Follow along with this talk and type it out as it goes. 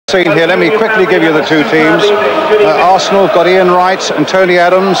Scene here. Let me quickly give you the two teams. Arsenal have got Ian Wright and Tony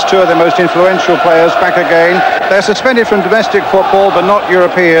Adams, two of their most influential players, back again. They're suspended from domestic football, but not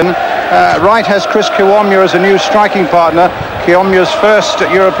European. Wright has Chris Kiwomya as a new striking partner. Kiwomya's first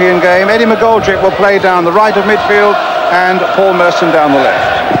European game. Eddie McGoldrick will play down the right of midfield and Paul Merson down the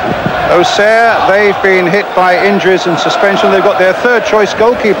left. Auxerre, they've been hit by injuries and suspension. They've got their third choice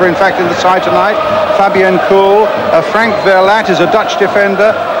goalkeeper, in fact, in the side tonight, Fabien Cool. Frank Verlat is a Dutch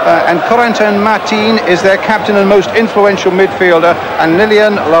defender, and Corentin Martin is their captain and most influential midfielder, and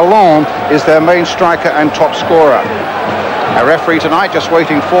Lilian Lalonde is their main striker and top scorer. Our referee tonight, just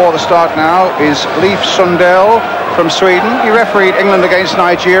waiting for the start now, is Leif Sundell from Sweden. He refereed England against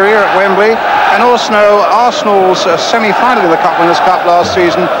Nigeria at Wembley, and also Arsenal's semi-final of the Cup Winners' Cup last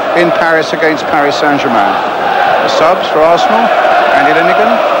season in Paris against Paris Saint-Germain. The subs for Arsenal: Andy Linnigan,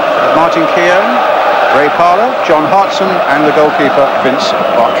 Martin Keown, Ray Parlour, John Hartson, and the goalkeeper Vince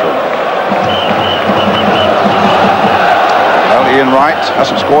Bartram. Well, Ian Wright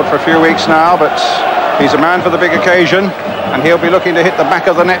hasn't scored for a few weeks now, but he's a man for the big occasion, and he'll be looking to hit the back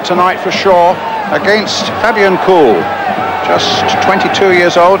of the net tonight for sure against Fabien Cool. Just 22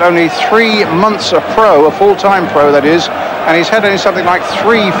 years old, only 3 months a pro, a full-time pro that is, and he's had only something like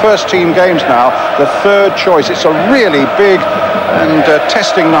 3 first-team games now, the third choice. It's a really big and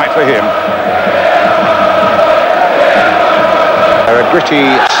testing night for him. They're a gritty,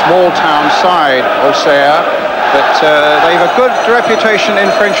 small-town side, Auxerre, but they've a good reputation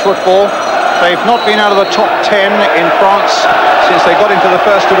in French football. They've not been out of the top 10 in France since they got into the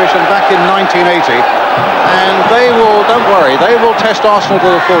first division back in 1980. And they will, don't worry, they will test Arsenal to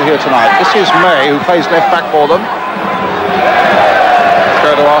the full here tonight. This is May, who plays left back for them.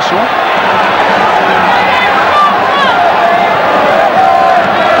 Go to Arsenal.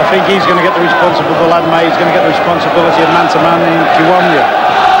 I think he's going to get the responsibility, the lad May, he's going to get the responsibility of man-to-man in Kiwomya.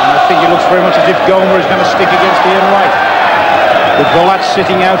 And I think it looks very much as if Gomer is going to stick against Ian Wright, with Verlat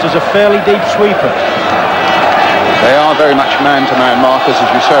sitting out as a fairly deep sweeper. They are very much man-to-man markers, as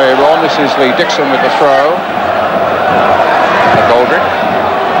you say, Ron. This is Lee Dixon with the throw. Goldrick.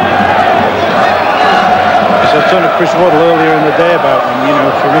 So I was talking to Chris Waddle earlier in the day about him, you know,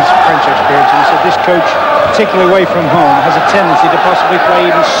 from his French experience, and he said this coach, particularly away from home, has a tendency to possibly play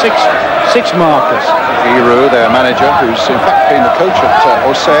even six markers. Giroud, their manager, who's in fact been the coach at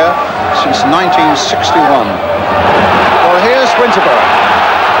Auxerre since 1961. Well, here's Winterburn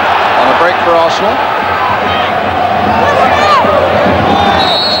on a break for Arsenal.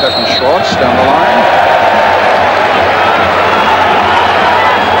 Stefan Schwartz down the line.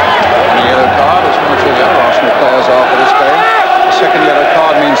 And a yellow card, as one or two of the other Arsenal players are for this game. The second yellow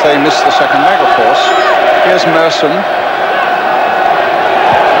card means they miss the second leg, of course. Here's Merson.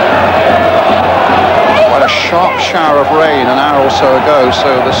 Quite a sharp shower of rain an hour or so ago, so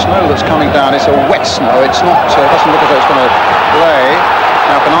the snow that's coming down is a wet snow. It's not, doesn't look as though it's going to lay.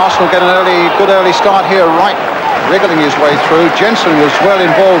 Now, can Arsenal get an good early start here? Right, wriggling his way through. Jensen was well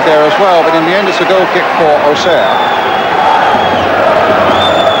involved there as well, but in the end it's a goal kick for Auxerre.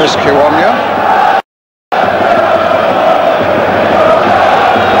 Chris Kiwomya.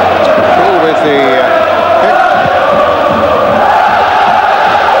 Cool with the kick.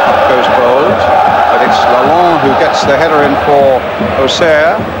 Goes bold, but it's Lalonde who gets the header in for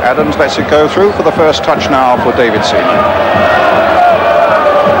Auxerre. Adams lets it go through for the first touch now for David Seaman.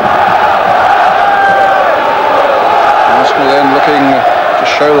 Then looking to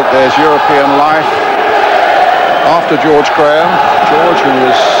show that there's European life after George Graham. George, who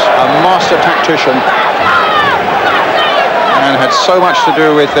was a master tactician and had so much to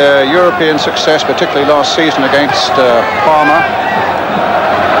do with their European success, particularly last season against Parma.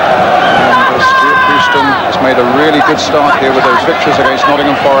 And Stuart Houston has made a really good start here with those victories against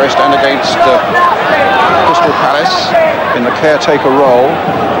Nottingham Forest and against Crystal Palace in the caretaker role.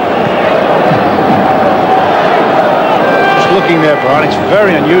 Looking there, Brian, it's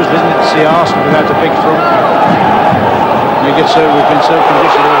very unusual, isn't it, to see Arsenal without a big front. We've been so conditioned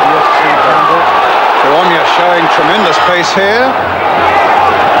over the years to see Campbell. Kiwomya showing tremendous pace here.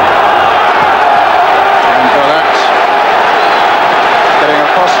 And Verlat getting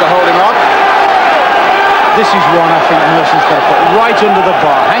across to hold him up. This is one I think Merson's got to put right under the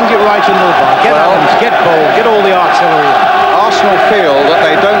bar. Hang it right under the bar. Get Adams, get bold, get all the artillery in. Arsenal feel that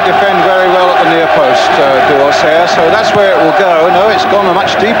they don't defend very well at the near post, do Auxerre, so that's where it will go. No, it's gone a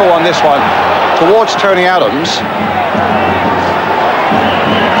much deeper one, this one, towards Tony Adams.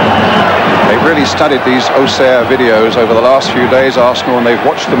 They've really studied these Auxerre videos over the last few days, Arsenal, and they've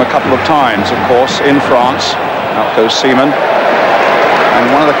watched them a couple of times, of course, in France. Out goes Seaman. And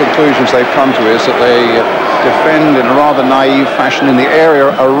one of the conclusions they've come to is that they defend in a rather naive fashion in the area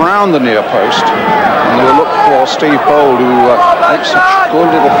around the near post. And they will look for Steve Bold, who makes such good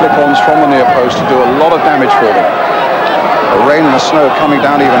little flip-ons from the near post to do a lot of damage for them. The rain and the snow coming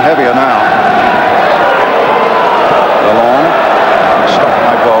down even heavier now. Lalonde, stopped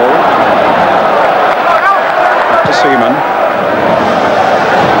by Bold. Back to Seaman.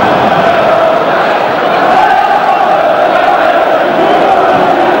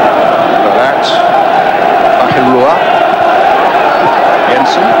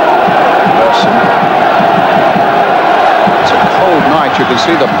 It's a cold night. You can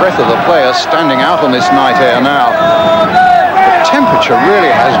see the breath of the players standing out on this night air now. The temperature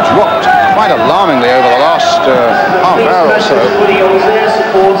really has dropped quite alarmingly over the last half hour or so.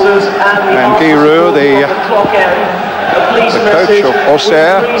 And Giroud, the coach of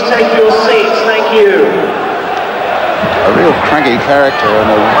Auxerre, a real craggy character and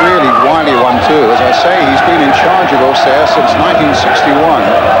a really wily one too. As I say, he's been in charge of Auxerre since 1961.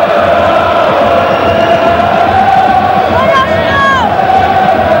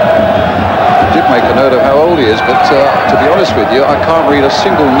 I did make a note of how old he is, but to be honest with you, I can't read a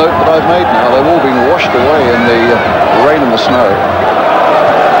single note that I've made now. They've all been washed away in the rain and the snow.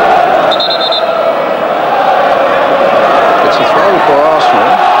 It's a throw for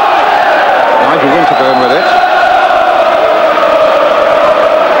Arsenal. Nigel Winterburn with it.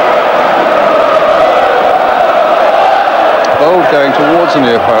 Bold going towards the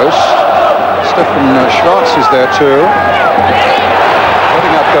near post. Stefan Schwartz is there too.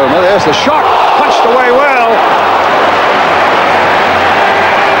 Putting up Goma. There's the shot. Punched away well.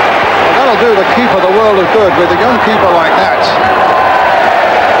 That'll do the keeper the world of good with a young keeper like that.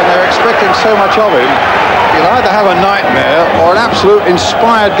 And they're expecting so much of him. He'll either have a nightmare or an absolute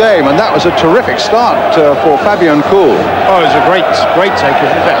inspired game. And that was a terrific start for Fabien Cool. Oh, it was a great take. It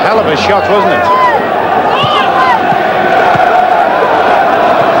was a hell of a shot, wasn't it?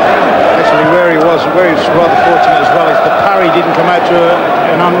 Where he was rather fortunate as well is the parry didn't come out to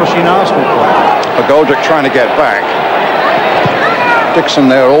an onrushing Arsenal player. Goldrick trying to get back. Dixon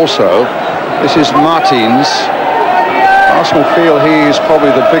there also. This is Martins. Arsenal feel he's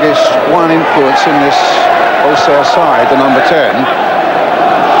probably the biggest one influence in this Auxerre side, the number 10.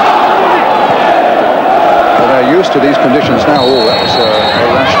 Well, they're used to these conditions now. Oh, that was a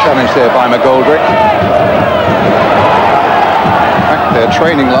rash challenge there by McGoldrick. Their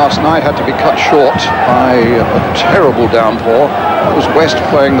training last night had to be cut short by a terrible downpour. It was West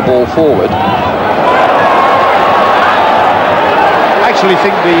playing the ball forward. I actually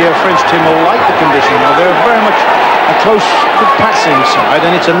think the French team will like the condition now. They're very much a close, good passing side,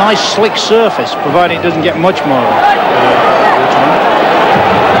 and it's a nice slick surface, providing it doesn't get much more. I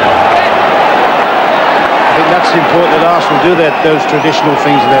think that's important that Arsenal do those traditional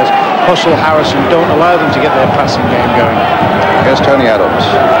things of theirs. Hustle, harass, and don't allow them to get their passing game going. Here's Tony Adams.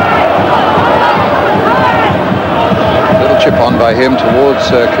 Little chip on by him towards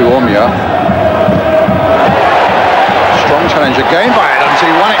Kuomia. Strong challenge again by Adams. He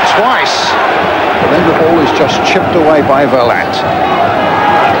won it twice. But then the ball is just chipped away by Verlat.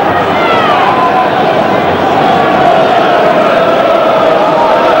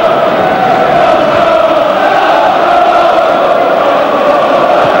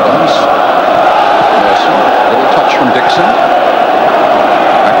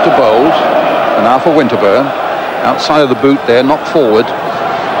 Back to Bold, and now for Winterburn. Outside of the boot there, not forward.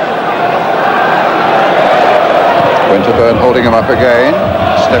 Winterburn holding him up again.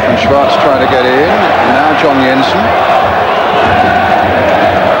 Stefan Schwartz trying to get in. And now John Jensen.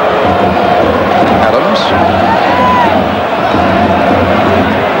 Adams.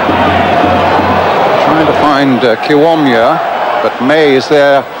 Trying to find Kiwomya, but May is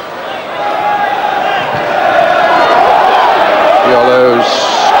there. Yolo's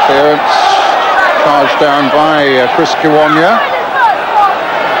clearance charged down by Chris Kiwomya.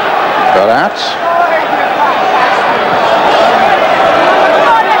 Verlat.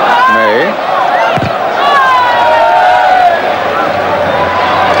 May.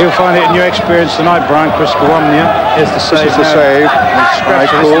 He'll find it a new experience tonight, Brian. Chris Kiwomya. Here's the save. This is the save.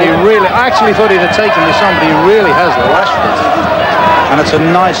 Cool. I actually thought he'd have taken this on, but he really has lashed it. And it's a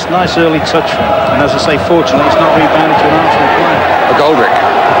nice early touch for him. And as I say, fortunately, it's not rebounded to an Arsenal player. McGoldrick.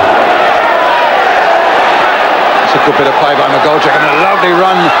 It's a good bit of play by McGoldrick and a lovely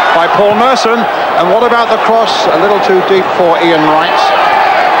run by Paul Merson. And what about the cross? A little too deep for Ian Wright.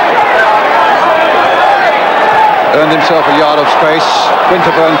 Earned himself a yard of space.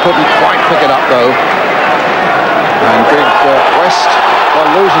 Winterburn couldn't quite pick it up though. And big West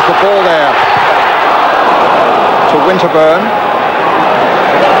loses the ball there to Winterburn.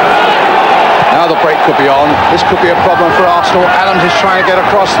 Now the break could be on. This could be a problem for Arsenal. Adams is trying to get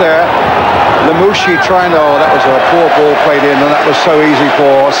across there. Lamouchi trying to... Oh, that was a poor ball played in, and that was so easy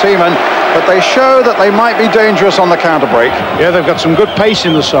for Seaman. But they show that they might be dangerous on the counter break. Yeah, they've got some good pace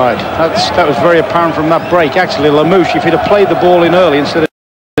in the side. That was very apparent from that break. Actually, Lamouchi, if he'd have played the ball in early instead of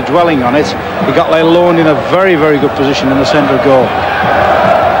dwelling on it, he got Lalonde in a very, very good position in the centre of goal.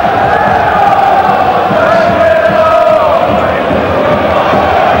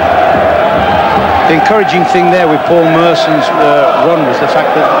 The encouraging thing there with Paul Merson's run was the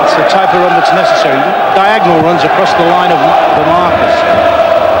fact that it's the type of run that's necessary. Diagonal runs across the line of the markers.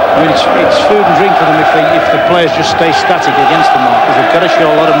 I mean, it's food and drink for them if the players just stay static against the markers. They've got to show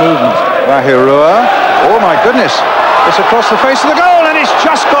a lot of movement. Bahirua. Oh my goodness. It's across the face of the goal, and it's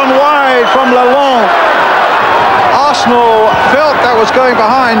just gone wide from Lalonde. Arsenal felt that was going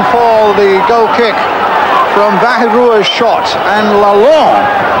behind for the goal kick from Bahirua's shot, and Lalonde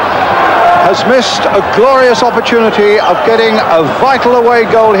has missed a glorious opportunity of getting a vital away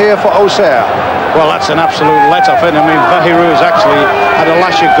goal here for Auxerre. Well, that's an absolute let-off, isn't it? I mean, Bahiru has actually had a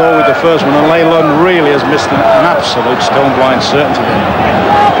lash at goal with the first one, and Lalonde really has missed an absolute stone-blind certainty there.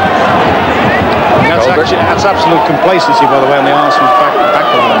 That's absolute complacency, by the way, on the Arsenal's back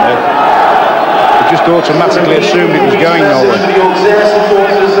line there. They just automatically assumed it was going nowhere. The Auxerre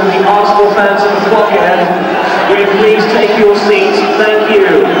supporters and the Arsenal fans in the flock ahead, will you please take your seats? Thank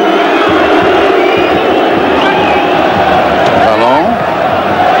you.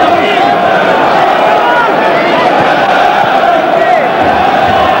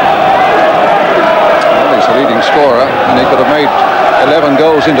 Scorer, and he could have made 11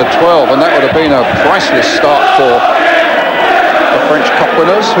 goals into 12, and that would have been a priceless start for the French Cup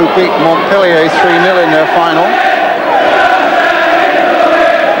winners, who beat Montpellier 3-0 in their final.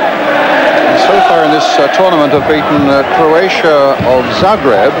 And so far in this tournament have beaten Croatia of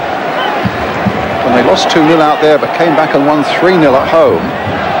Zagreb, when they lost 2-0 out there but came back and won 3-0 at home.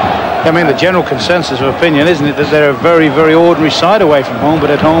 I mean, the general consensus of opinion, isn't it, that they're a very, very ordinary side away from home,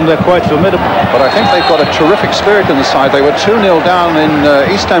 but at home they're quite formidable. But I think they've got a terrific spirit in the side. They were 2-0 down in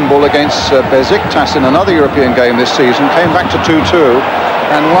Istanbul against Besiktas in another European game this season, came back to 2-2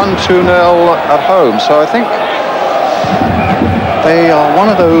 and won 2-0 at home. So I think they are one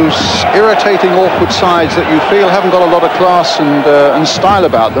of those irritating, awkward sides that you feel haven't got a lot of class and style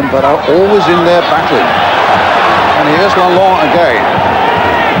about them, but are always in there battling. And here's Lalonde again.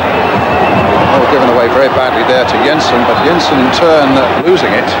 Given away very badly there to Jensen, but Jensen in turn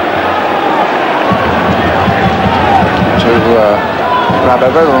losing it to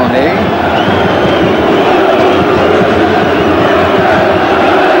Rabaveroni.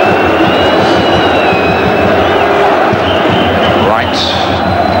 Right.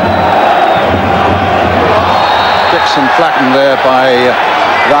 Dixon flattened there by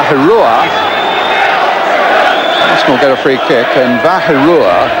Bahirua. Arsenal get a free kick, and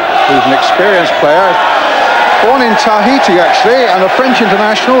Bahirua, who's an experienced player, born in Tahiti actually, and a French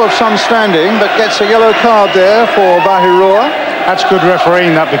international of some standing, but gets a yellow card there for Bahirua. That's good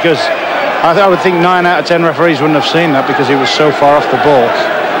refereeing, that, because I would think 9 out of 10 referees wouldn't have seen that because he was so far off the ball.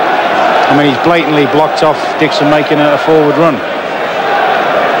 I mean, he's blatantly blocked off Dixon making a forward run.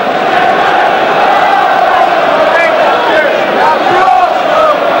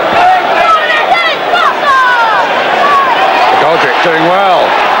 Doing well,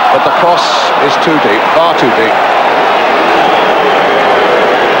 but the cross is too deep, far too deep.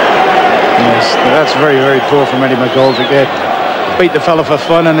 Yes, that's very, very poor from Eddie McGoldrick there. Beat the fella for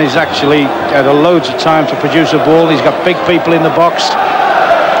fun, and he's actually had loads of time to produce a ball. He's got big people in the box.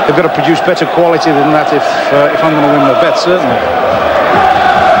 They've got to produce better quality than that if I'm going to win the bet, certainly.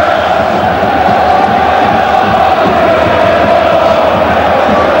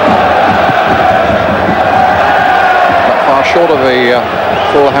 Short of the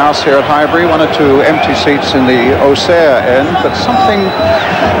full house here at Highbury, 1 or 2 empty seats in the Auxerre end, but something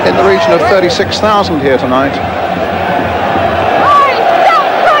in the region of 36,000 here tonight.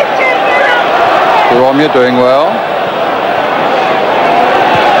 Romeo doing well.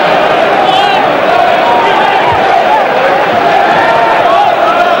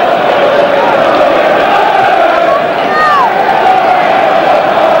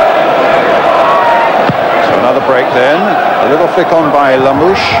 So another break then. A little flick on by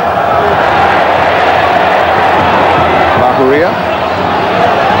Lamouche. Bahuria.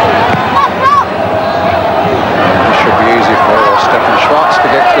 It should be easy for Stefan Schwarz to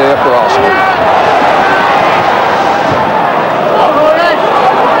get clear for Arsenal.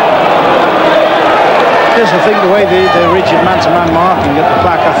 I think the way the rigid man-to-man marking at the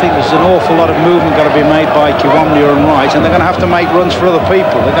back, I think there's an awful lot of movement got to be made by Kiwamya and Wright, and they're going to have to make runs for other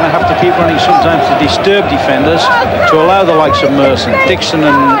people. They're going to have to keep running sometimes to disturb defenders to allow the likes of Merson, Dixon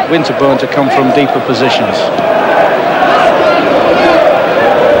and Winterburn to come from deeper positions.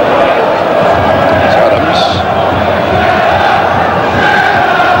 Adams.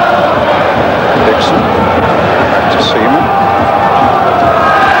 Dixon. Back to Seaman.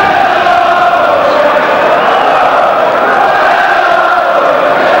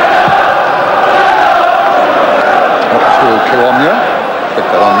 Picked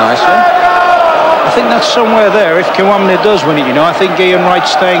that on nicely. I think that's somewhere there if Kiwamya does win it, you know. I think Ian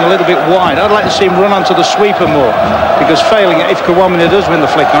Wright's staying a little bit wide. I'd like to see him run onto the sweeper more, because failing it, if Kiwamya does win the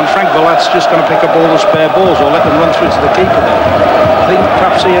flick on, Frank Villat's just going to pick up all the spare balls or let them run through to the keeper there. I think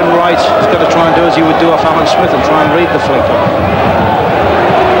perhaps Ian Wright has got to try and do as he would do off Alan Smith and try and read the flick on.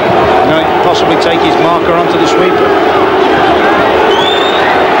 You know, possibly take his marker onto the sweeper.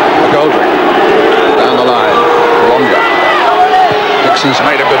 McGoldrick down the line. Kiwamya. Dixon's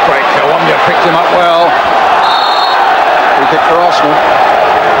made a good break. Kiwamya picked him up well. Free kick for Arsenal.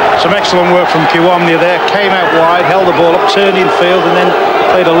 Some excellent work from Kiwamya there. Came out wide, held the ball up, turned in field, and then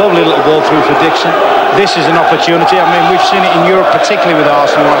played a lovely little ball through for Dixon. This is an opportunity. I mean, we've seen it in Europe, particularly with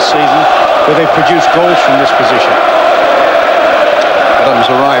Arsenal last season, where they've produced goals from this position. Adams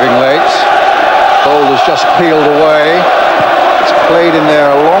arriving late. Ball has just peeled away. It's played in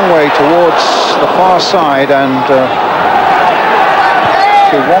there a long way towards the far side, and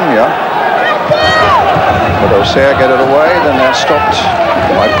Kiwamya, but Auxerre get it away, then they're stopped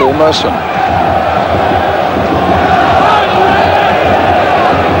by Paul Merson.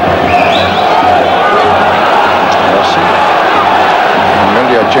 Merson,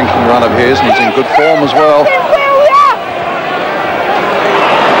 familiar jinking run of his, and he's in good form as well.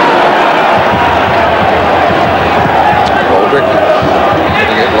 Goldrick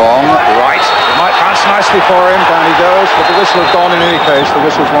getting it long, right. Might bounce nicely for him, down he goes, but the whistle has gone in any case. The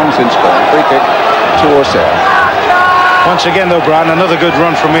whistle's long since gone. Free kick to Auxerre. Once again though, Brian, another good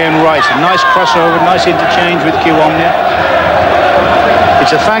run from Ian Wright. A nice crossover, nice interchange with Kiwamya.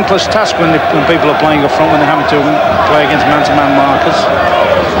 It's a thankless task when people are playing up front, when they're having to play against man-to-man markers.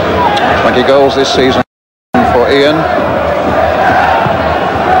 20 goals this season for Ian.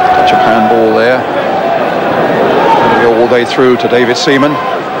 Touch of handball there. All the way through to David Seaman.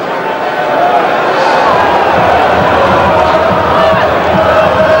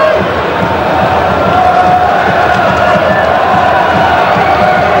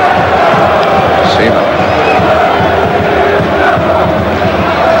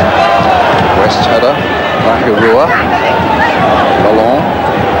 Ballon,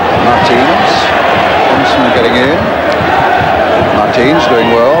 Martins, Thompson getting in. Martins doing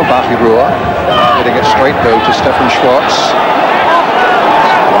well. Bahirua getting it straight though to Stefan Schwartz.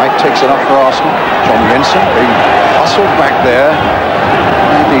 Wright takes it up for Arsenal. John Jensen being hustled back there.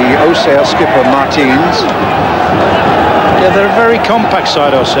 The Auxerre skipper Martins. Yeah, they're a very compact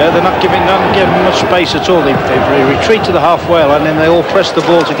side, Auxerre. They're not giving much space at all. They retreat to the halfway line and then they all press the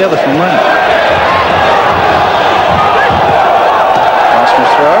ball together from there. Arsenal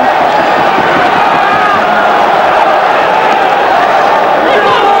throw.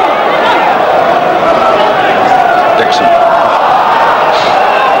 Dixon.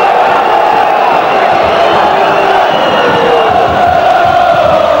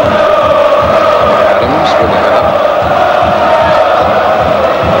 Adams with the header.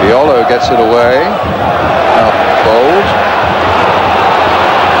 Violo gets it away. Now Bold.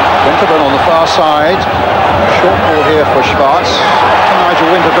 Winterburn on the far side. Short ball here for Schwartz.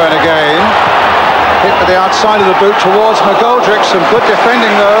 Nigel Winterburn again. Hit to the outside of the boot towards McGoldrick. Some good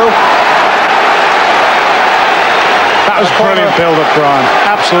defending though. That was brilliant build-up, Brian.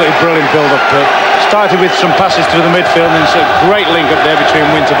 Absolutely brilliant build-up. Started with some passes through the midfield and then it's a great link up there between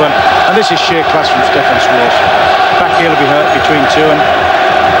Winterburn. And this is sheer class from Stefan Schwartz. Back heel will be hurt between two, and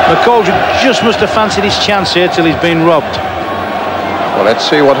McGoldrick just must have fancied his chance here till he's been robbed. Well, let's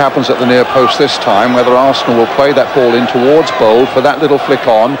see what happens at the near post this time, whether Arsenal will play that ball in towards Bold for that little flick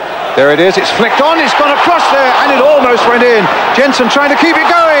on. There it is, it's flicked on, it's gone across there, and it almost went in. Jensen trying to keep it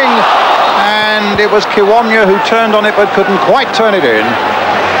going, and it was Kiwamya who turned on it but couldn't quite turn it in.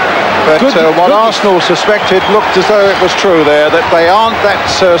 But what Arsenal suspected looked as though it was true there, that they aren't that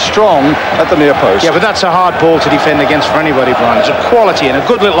strong at the near post. Yeah, but that's a hard ball to defend against for anybody, Brian. It's a quality and a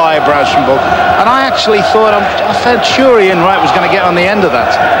good little eyebrows from Bold. And I actually thought, I felt sure Ian Wright was going to get on the end of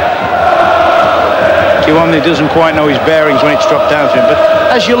that. Kiwamya doesn't quite know his bearings when it's dropped down to him. But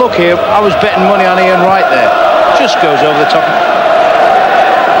as you look here, I was betting money on Ian Wright there. Just goes over the top.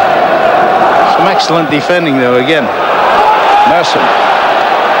 Some Excellent defending though again. Merson.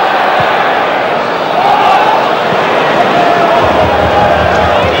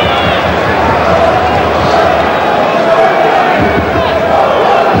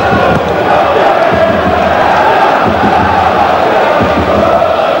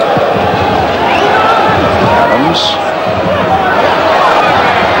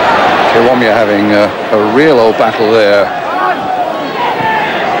 You're having a real old battle there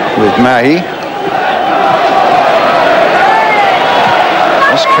with Mahi.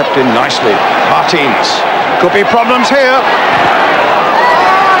 That's kept in nicely. Martins. Could be problems here.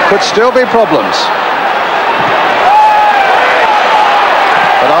 Could still be problems.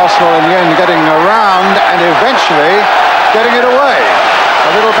 But Arsenal in the end getting around and eventually getting it away. A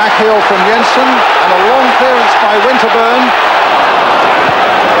little back heel from Jensen and a long clearance by Winterburn.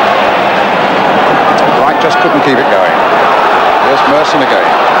 Just couldn't keep it going. Here's Merson again.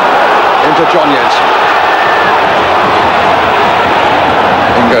 Into John Jensen.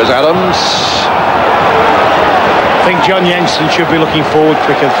 In goes Adams. I think John Jensen should be looking forward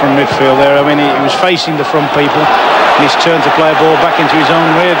quicker from midfield there. I mean, he was facing the front people, and he's turned to play a ball back into his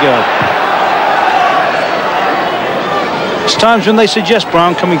own rear guard. It's times when they suggest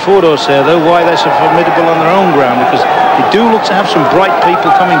Brown coming forward, Auxerre, though, why they're so formidable on their own ground, because they do look to have some bright people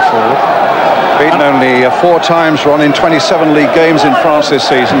coming forward. Beaten only 4 times, run in 27 league games in France this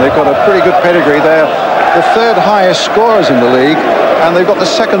season. They've got a pretty good pedigree. They're the 3rd highest scorers in the league, and they've got the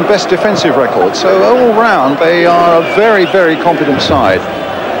 2nd best defensive record. So all round, they are a very, very competent side.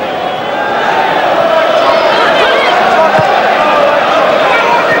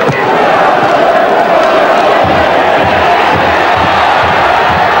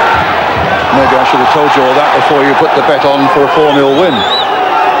 Maybe I should have told you all that before you put the bet on for a 4-0 win.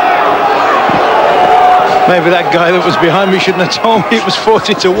 Maybe that guy that was behind me shouldn't have told me it was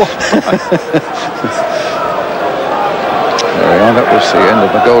 40-1. There we are, that was the end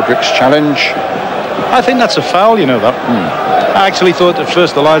of McGoldrick's challenge. I think that's a foul, you know that. I actually thought at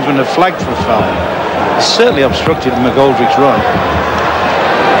first the linesman had flagged for a foul. It certainly obstructed McGoldrick's run.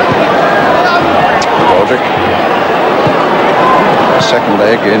 McGoldrick. Second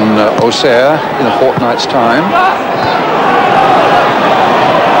leg in Auxerre in a fortnight's time.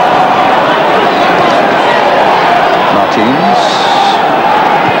 Martins.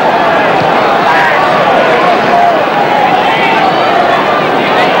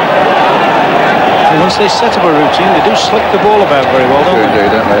 And once they set up a routine, they do slick the ball about very well, don't they?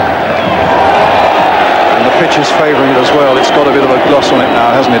 Don't they? And the pitch is favouring it as well. It's got a bit of a gloss on it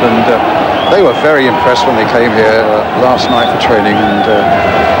now, hasn't it? And they were very impressed when they came here last night for training. And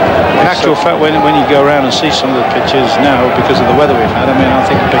in actual fact, when you go around and see some of the pitches now, because of the weather we've had, I mean, I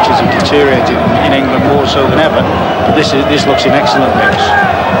think the pitches have deteriorated in England more so than ever. But this looks in excellent mix.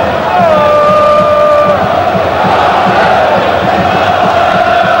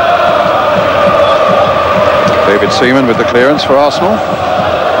 David Seaman with the clearance for Arsenal.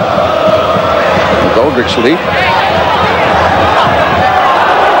 Goldrick's leap.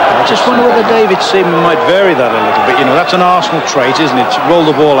 I just wonder whether David Seaman might vary that a little bit. You know, that's an Arsenal trait, isn't it? Roll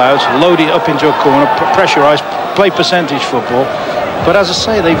the ball out, load it up into a corner, pressurise, play percentage football. But as I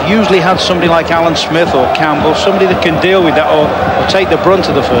say, they've usually had somebody like Alan Smith or Campbell, somebody that can deal with that or take the brunt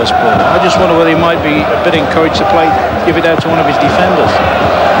of the first ball. I just wonder whether he might be a bit encouraged to give it out to one of his defenders.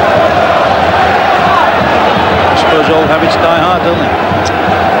 I suppose old habits die hard, don't they?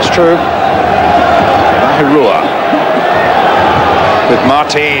 It's true. Mahirua with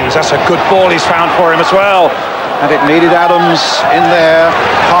Martins. That's a good ball he's found for him as well. And it needed Adams in there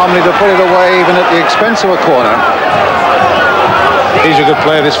calmly to put it away, even at the expense of a corner. He's a good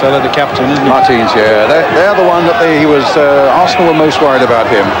player, this fella, the captain, isn't he? Martins, yeah. They're the one that Arsenal were most worried about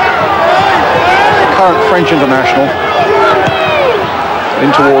him. Current French international. In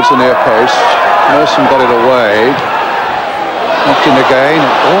towards the near post. Merson got it away. Knocked in again.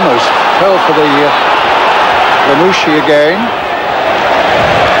 Almost fell for the Lamouchi again.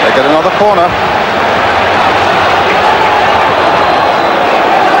 They get another corner.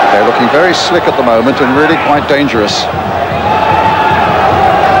 They're looking very slick at the moment and really quite dangerous.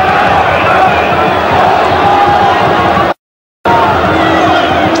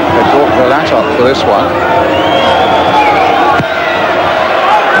 They brought Verlat up for this one.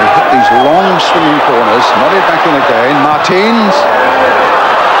 They hit these long swinging corners. Nodded back in again. Martins.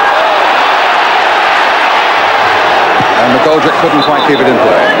 And McGoldrick couldn't quite keep it in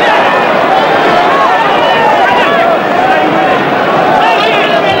play.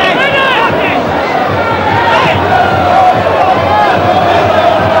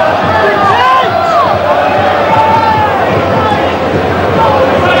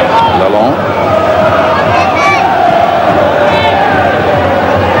 Lalonde.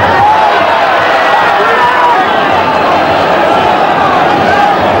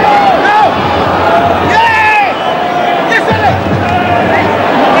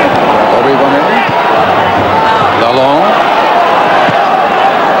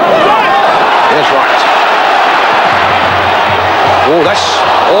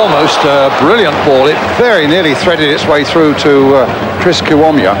 just a brilliant ball. It very nearly threaded its way through to Chris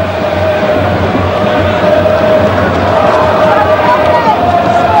Kiwomya.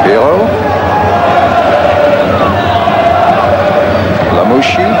 Hero.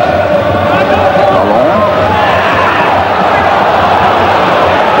 Lamouchi. Ballon.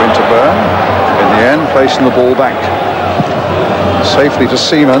 Winterburn. In the end, placing the ball back safely to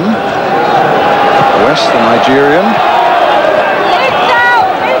Seaman. West, the Nigerian.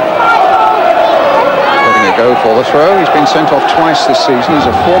 Letting it go for the throw. He's been sent off twice this season. He's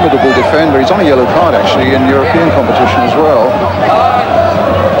a formidable defender. He's on a yellow card, actually, in European competition as well.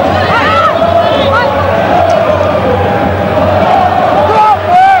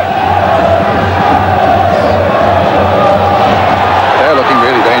 They're looking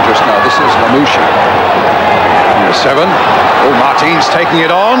really dangerous now. This is Lamouchi. Number 7. Oh, Martin's taking it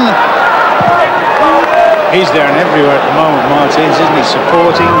on. He's there and everywhere at the moment, Martins, isn't he?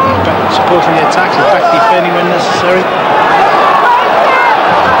 Supporting the attacks, in fact defending when necessary.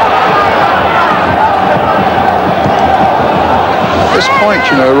 At this point,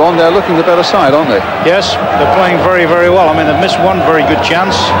 you know, Ron, they're looking the better side, aren't they? Yes, they're playing very, very well. I mean, they've missed one very good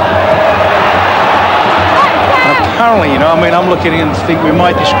chance. And apparently, you know, I mean, I'm looking and think we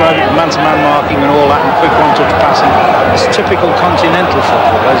might describe it man-to-man marking and all that, and quick one-touch passing. It's typical continental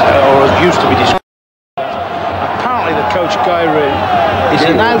football, or as used to be described. Coach Guy Root is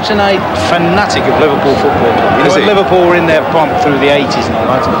an out-and-out fanatic of Liverpool football. You know, when Liverpool were in their pomp through the 80s and all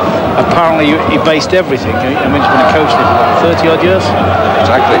that, apparently he based everything. I mean, he's been a coach there for 30-odd years.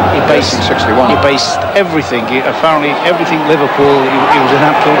 Exactly. He based 61. He based everything. Apparently everything Liverpool. He was an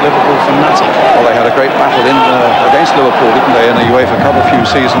absolute Liverpool fanatic. Well, they had a great battle against Liverpool, didn't they, in the UEFA Cup a few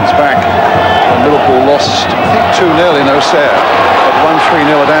seasons back, when Liverpool lost, I think, 2-0 in Auxerre, but won 3-0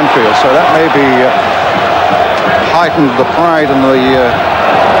 at Anfield. So that may be heightened the pride and the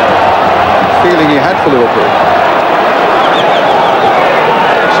feeling he had for Liverpool.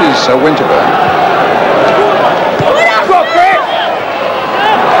 This is Winterburn.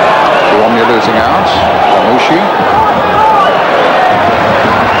 Kiwomya losing out. Lamouchi.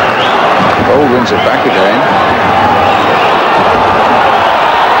 Gold wins it back again.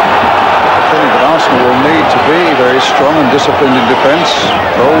 I think that Arsenal will need to be very strong and disciplined in defence.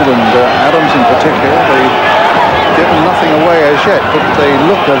 Gold and Adams in particular. They given nothing away as yet, but they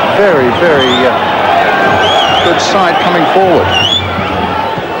look a very, very good side coming forward.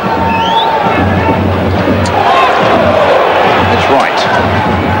 It's right.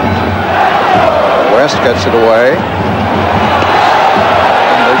 West gets it away.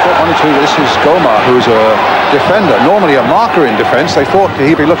 And they've got 1 or 2. This is Gomar, who's a defender, normally a marker in defence. They thought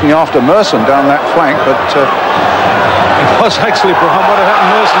he'd be looking after Merson down that flank, but it was actually Braham. What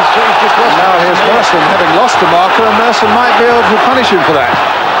happened? Merson's just lost. Now here's Merson having lost the marker, and Merson might be able to punish him for that.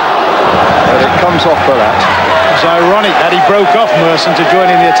 But it comes off for that. It's ironic that he broke off Merson to join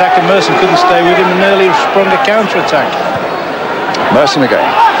in the attack, and Merson couldn't stay with him and nearly sprung a counter-attack. Merson again.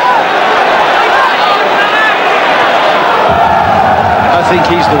 I think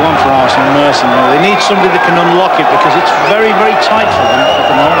he's the one for Arsenal, Merson. They need somebody that can unlock it, because it's very, very tight for them at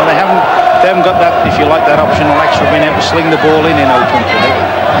the moment, and they haven't got that, if you like, that optional extra being able to sling the ball in open play.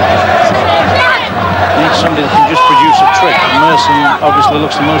 They need somebody that can just produce a trick, and Merson obviously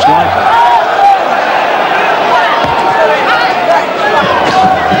looks the most likely.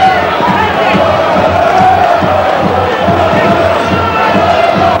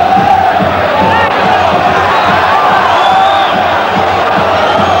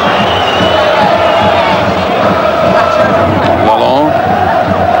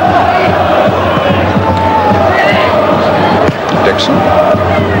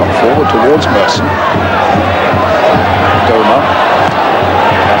 Come forward towards Merson. Doma.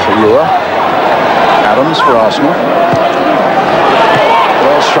 Afalua. Adams for Arsenal.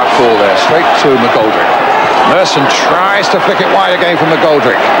 Well struck ball there, straight to McGoldrick. Merson tries to flick it wide again for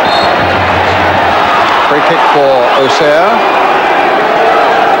McGoldrick. Free kick for Auxerre,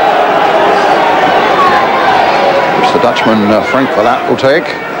 which the Dutchman Frank Verlat will take.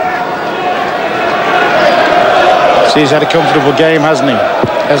 So he's had a comfortable game, hasn't he?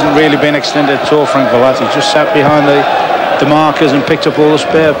 Hasn't really been extended at all, Frank Verlat. He's just sat behind the markers and picked up all the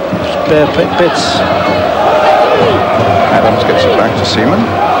spare bits. Adams gets it back to Seaman.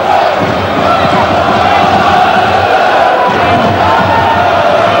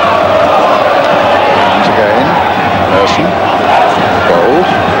 And again, Merson. Gold.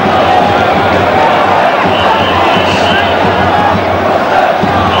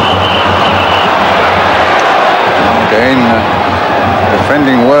 Again,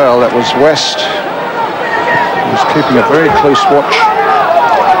 defending well. That was West. He was keeping a very close watch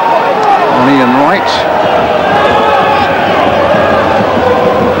on Ian Wright.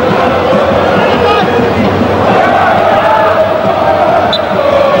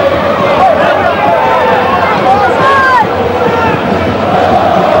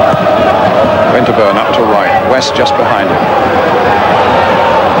 Winterburn up to right, West just behind him.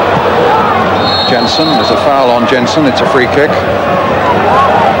 Jensen, there's a foul on Jensen, it's a free kick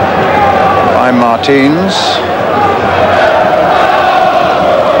by Martins.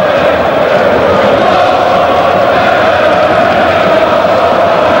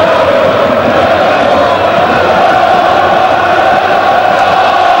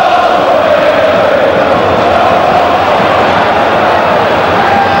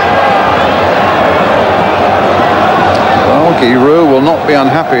 Giroud will not be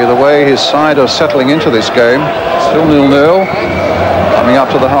unhappy the way his side are settling into this game. Still 0-0. Coming up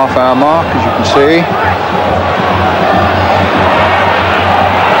to the half-hour mark, as you can see.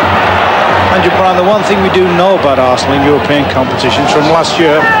 And Brian, the one thing we do know about Arsenal in European competitions from last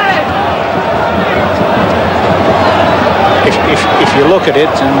year, if you look at it,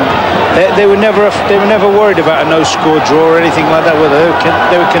 and they were never worried about a no-score draw or anything like that. Whether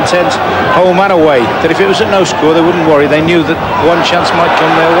they were content home and away. That if it was at no score, they wouldn't worry. They knew that one chance might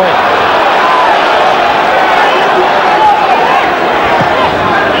come their way.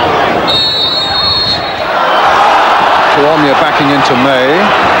 Colombia backing into May.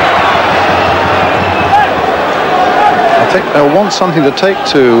 I think they'll want something to take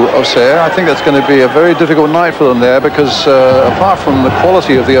to Auxerre. I think that's going to be a very difficult night for them there because apart from the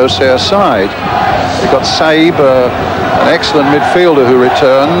quality of the Auxerre side, they've got Saib, an excellent midfielder who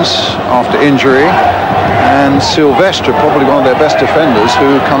returns after injury, and Sylvestre, probably one of their best defenders,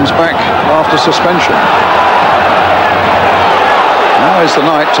 who comes back after suspension. Now is the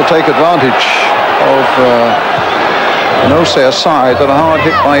night to take advantage of an Auxerre side that are hard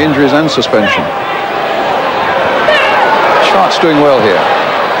hit by injuries and suspension. Quart's doing well here.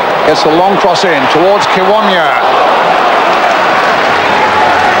 Gets a long cross in towards Kiwanya.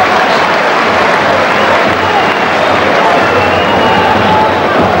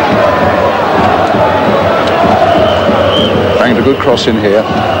 Banged a good cross in here.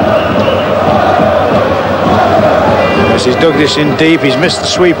 Yes, he's dug this in deep. He's missed the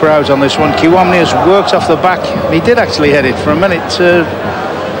sweeper out on this one. Kiwanya has worked off the back. He did actually head it for a minute.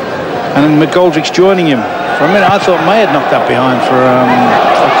 And McGoldrick's joining him. For a minute, I thought May had knocked that behind for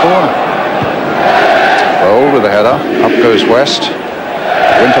a corner. Well, with the header, up goes West.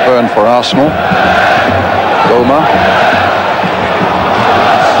 Winterburn for Arsenal. Goma.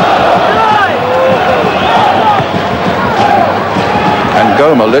 And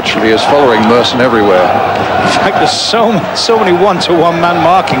Goma literally is following Merson everywhere. In fact, there's so many one-to-one man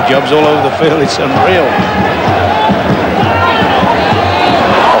marking jobs all over the field. It's unreal.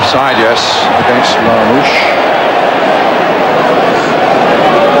 Offside, yes, against Marmouche.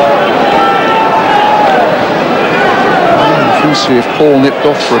 You can see if Paul nipped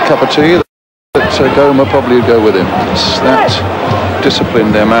off for a cup of tea, that Goma probably would go with him. It's that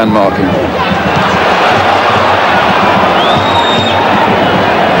discipline, their man marking.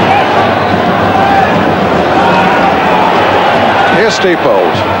 Here's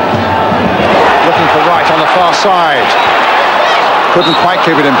Steepold. Looking for Wright on the far side. Couldn't quite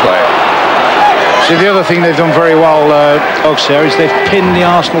keep it in play. See, the other thing they've done very well, Auxerre, is they've pinned the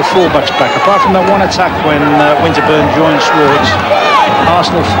Arsenal fullbacks back. Apart from that one attack when Winterburn joined Schwartz,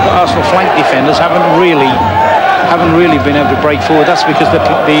 Arsenal flank defenders haven't really been able to break forward. That's because the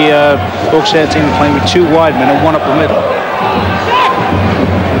Auxerre team are playing with two wide men and one up the middle.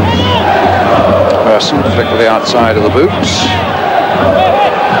 Merson flick with the outside of the boots.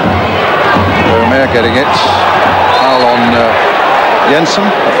 Romeo getting it. Foul on Jensen,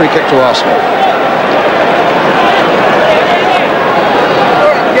 a free kick to Arsenal.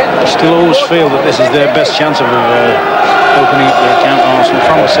 I still always feel that this is their best chance of opening up the account Arsenal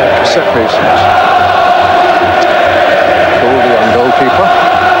from a set piece. Call the young goalkeeper.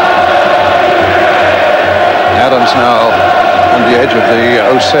 Adams now on the edge of the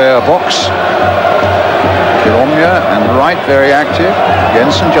Auxerre box. Kiromia and Wright very active.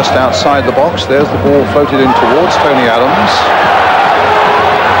 Jensen just outside the box. There's the ball floated in towards Tony Adams,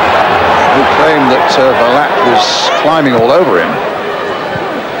 who claimed that Balat was climbing all over him.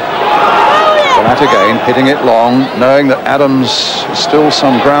 Balat again hitting it long, knowing that Adams has still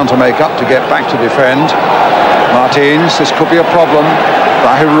some ground to make up to get back to defend. Martins, this could be a problem.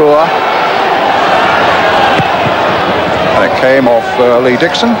 Bahirua. And it came off Lee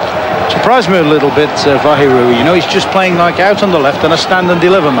Dixon. Surprised me a little bit, Vahiru. You know, he's just playing like out on the left and a stand and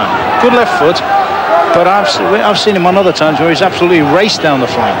deliver man. Good left foot, but I've seen him on other times where he's absolutely raced down the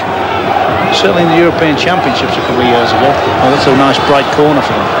flank. Certainly in the European Championships a couple of years ago. Oh, that's a nice bright corner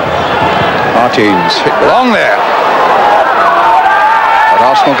for them. Martins hit long there. But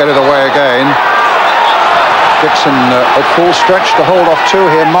Arsenal get it away again. Dixon at full stretch to hold off two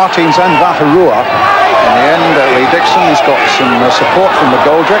here, Martins and Vaharua. In the end, Lee Dixon has got some support from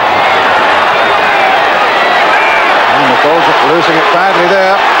McGoldrick. And McGoldrick losing it badly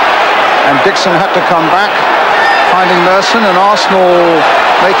there. And Dixon had to come back, finding Merson, and Arsenal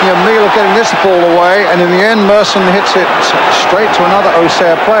making a meal of getting this ball away. And in the end, Merson hits it straight to another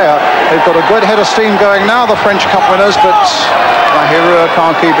Auxerre player. They've got a good head of steam going now, the French Cup winners, but Vaharua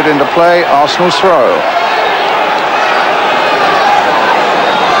can't keep it into play. Arsenal's throw.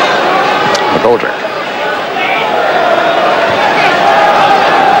 McGoldrick.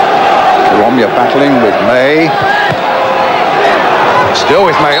 Romya battling with May. Still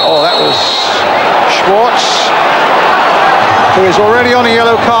with May. Oh, that was Schwartz, who is already on a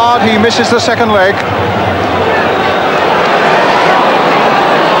yellow card. He misses the second leg.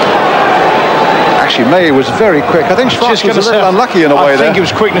 Actually, May was very quick. I think Schwartz was a little unlucky in a way there. I think it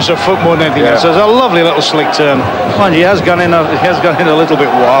was quickness of foot more than anything else. There's a lovely little slick turn. Mind you, he has gone in a little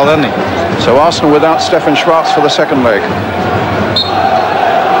bit wild, hasn't he? So Arsenal without Stefan Schwartz for the second leg.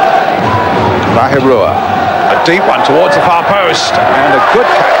 Vaharua, a deep one towards the far post, and a good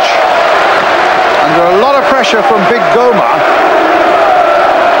catch. Under a lot of pressure from Big Goma.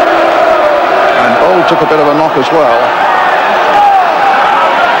 And Old took a bit of a knock as well.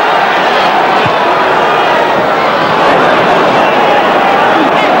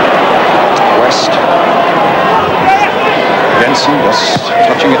 West. Jensen just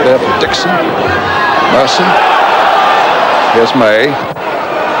touching it there for Dixon. Merson. Here's May.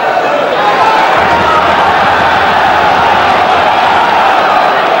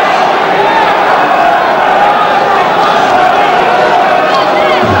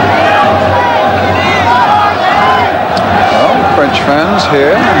 Fans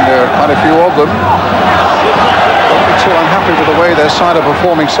here, and there are quite a few of them. Don't be too unhappy with the way their side are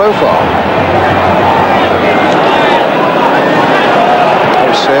performing so far.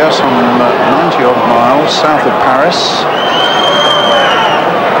 Auxerre, some 90 odd miles south of Paris.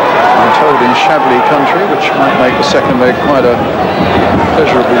 I'm told in Chablis country, which might make the second leg quite a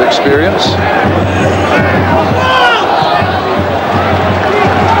pleasurable experience.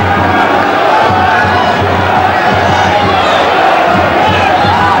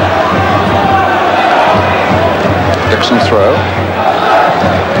 Dixon throw.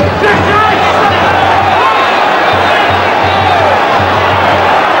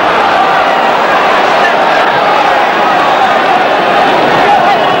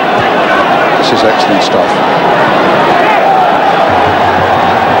 This is excellent stuff.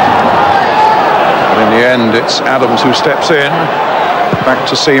 But in the end, it's Adams who steps in. Back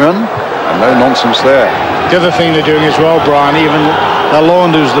to Seaman, and no nonsense there. The other thing they're doing as well, Brian, even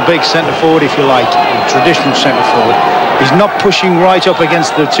Lalonde, who's the big centre forward, if you like, traditional centre forward, he's not pushing right up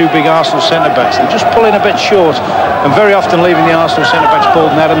against the two big Arsenal centre backs. They're just pulling a bit short, and very often leaving the Arsenal centre backs, Paul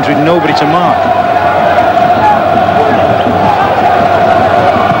and Adams, with nobody to mark.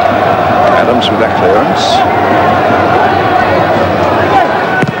 Adams with that clearance.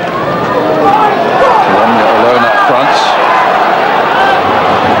 Alone up front.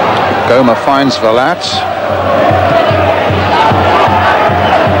 Goma finds Valat.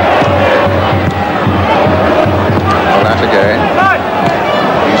 Again.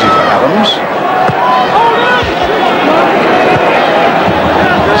 Easy for Adams.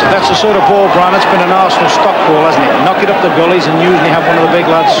 So that's the sort of ball, Brian, that's been an Arsenal stock ball, hasn't it? Knock it up the gullies and usually have one of the big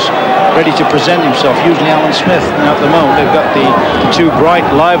lads ready to present himself, usually Alan Smith. And at the moment, they've got the two bright,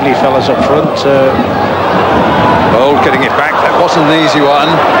 lively fellas up front. Old getting it back. That wasn't an easy one.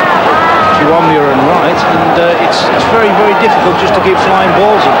 Kiwomya and Wright, and it's very, very difficult just to keep flying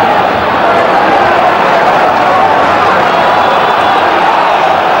balls in.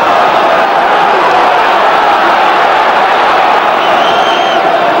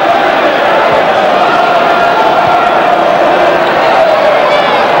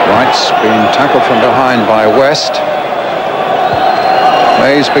 Being tackled from behind by West.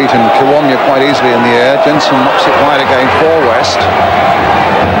 May's beaten Kiwomya quite easily in the air. Jensen knocks it wide again for West.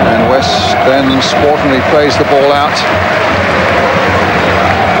 And West then sportingly plays the ball out.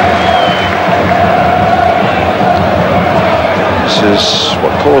 This is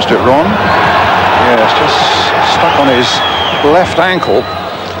what caused it, Ron. Yeah, it's just stuck on his left ankle.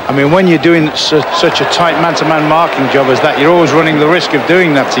 I mean, when you're doing such a tight man-to-man marking job as that, you're always running the risk of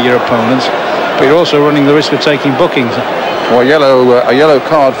doing that to your opponents, but you're also running the risk of taking bookings. Well, a yellow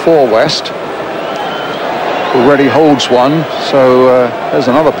card for West. already holds one, so there's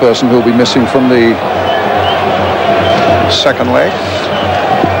another person who'll be missing from the second leg.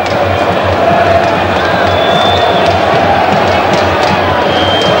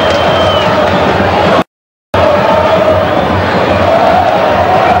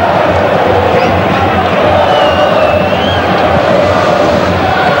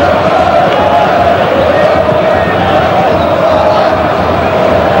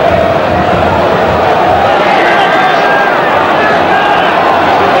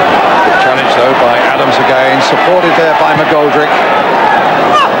 Supported there by McGoldrick.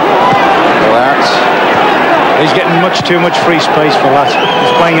 He's getting much too much free space for that.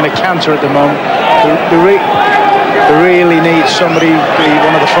 He's playing in a canter at the moment. They really need somebody,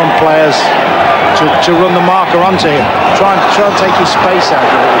 one of the front players, to run the marker onto him. Try and take his space out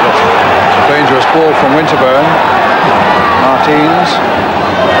a little bit. It's a dangerous ball from Winterburn. Martins.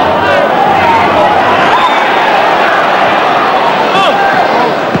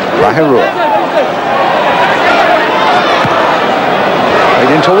 Bahirua.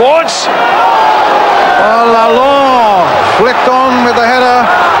 In towards Lalonde flicked on with the header,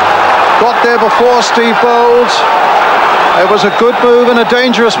 got there before Steve Bold. It was a good move and a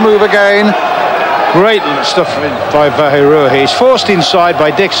dangerous move again. Great stuff by Bahirua here. He's forced inside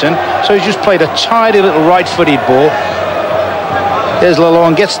by Dixon, so he's just played a tidy little right-footed ball. There's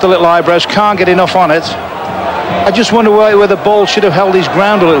Lalonde, gets the little eyebrows, can't get enough on it. I just wonder where the ball should have held his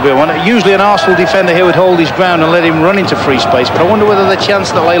ground a little bit. Usually an Arsenal defender here would hold his ground and let him run into free space, but I wonder whether the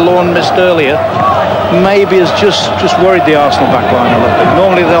chance that Lalonde missed earlier maybe has just worried the Arsenal back line a little bit.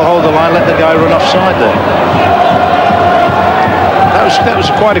 Normally they'll hold the line, let the guy run offside there. That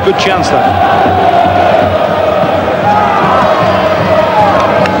was quite a good chance, that.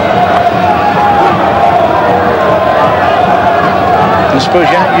 I suppose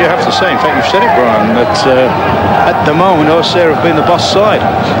you have to say, in fact you've said it, Brian, that at the moment Auxerre have been the boss side.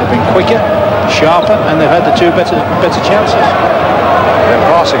 They've been quicker, sharper, and they've had the two better chances. Their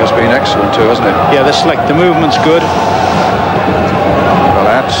passing has been excellent too, hasn't it? Yeah, the movement's good. Well,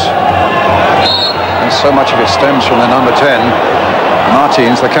 and so much of it stems from the number 10,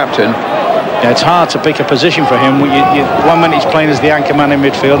 Martins, the captain. Yeah, it's hard to pick a position for him. 1 minute he's playing as the anchor man in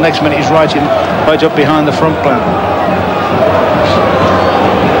midfield, next minute he's right up behind the front plan.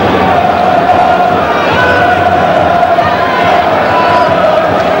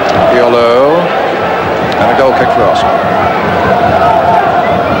 And a goal kick for Arsenal.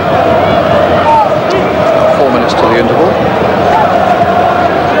 4 minutes to the interval.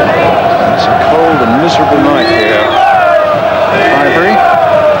 It's a cold and miserable night here. Highbury.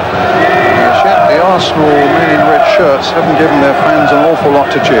 Yet the Arsenal men in red shirts haven't given their fans an awful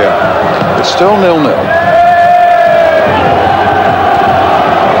lot to cheer. It's still 0-0.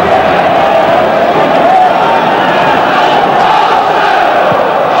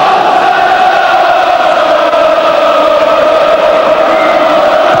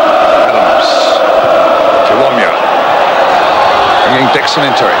 Dixon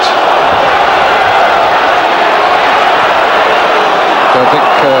into it. Don't think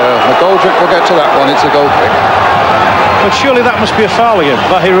McGoldrick will get to that one. It's a goal kick. But surely that must be a foul again.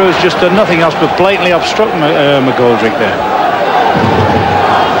 Bahiru's just done nothing else but blatantly obstruct McGoldrick there.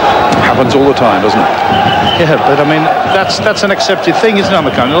 Happens all the time, doesn't it? Yeah, but I mean that's an accepted thing, isn't it, on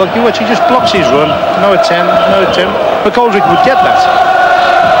the counter? Look, you watch, he just blocks his run. No attempt. McGoldrick would get that.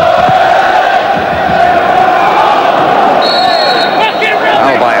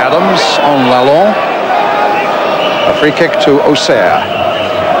 On Lalonde. A free kick to Auxerre.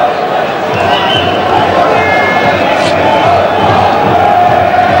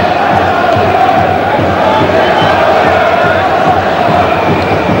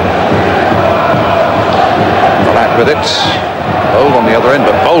 Back with it. Bold on the other end,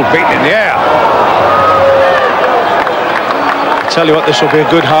 but Bold beaten in the air. I tell you what, this will be a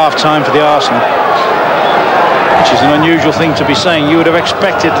good half-time for the Arsenal. Which is an unusual thing to be saying. You would have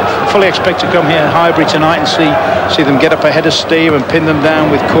fully expected to come here in Highbury tonight and see them get up ahead of steam and pin them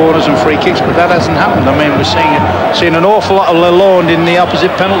down with corners and free kicks, but that hasn't happened. I mean, we're seeing an awful lot of Lalonde in the opposite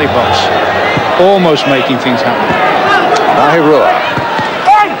penalty box, almost making things happen. Bahirua.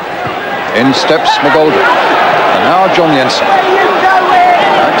 In steps McGoldrick. And now John Jensen.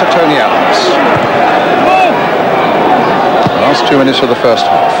 Back to Tony Adams. The last 2 minutes of the first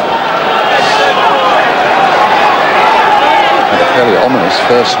half. Fairly ominous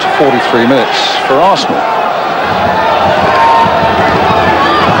first 43 minutes for Arsenal.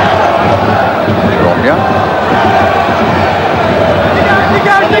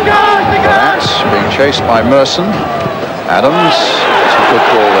 That's being chased by Merson. Adams, it's a good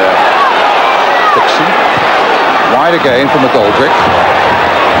ball there. Dixon. Wide again from McGoldrick.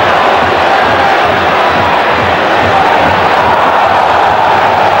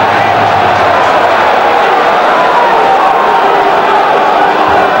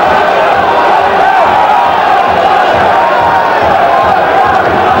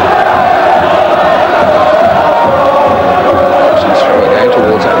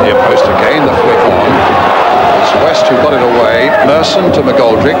 To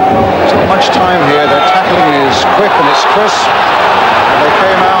McGoldrick. There's not much time here. Their tackling is quick and it's crisp. And they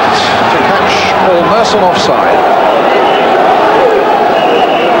came out to catch Paul Merson offside.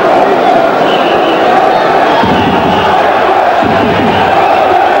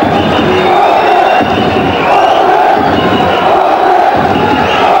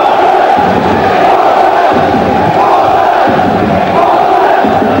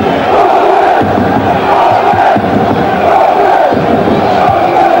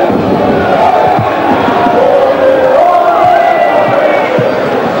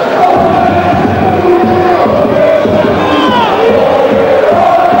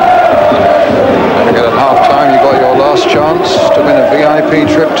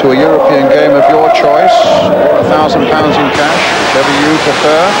 Trip to a European game of your choice, or £1,000 in cash, whichever you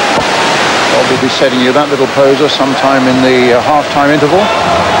prefer. I'll be setting you that little poser sometime in the half-time interval.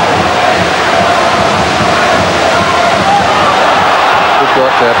 Good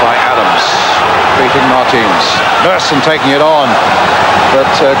work there by Adams, beating Martins. Merson taking it on, but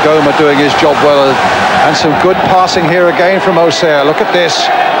Goma doing his job well, and some good passing here again from Auxerre. Look at this,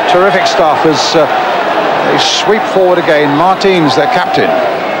 terrific stuff as they sweep forward again. Martins, their captain.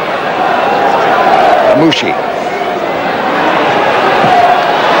 Amushi.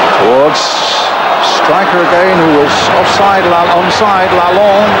 Towards striker again, who was onside,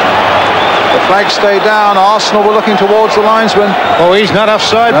 Lalonde. The flag stayed down. Arsenal were looking towards the linesman. Oh, he's not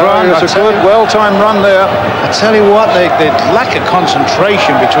offside, no, Brian. It's a good, well-timed run there. I tell you what, they lack of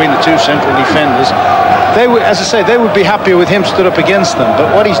concentration between the two central defenders. They would, as I say, they would be happier with him stood up against them.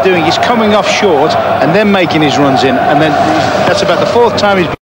 But what he's doing, he's coming off short and then making his runs in. And then that's about the fourth time he's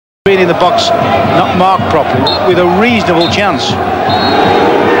been in the box, not marked properly, with a reasonable chance.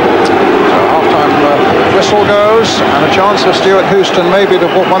 Whistle goes, and a chance for Stuart Houston maybe to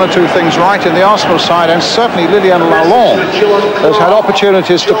put one or two things right in the Arsenal side, and certainly Lilian Lalonde has had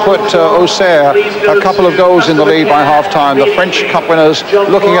opportunities to put Auxerre a couple of goals in the lead by half-time. The French Cup winners,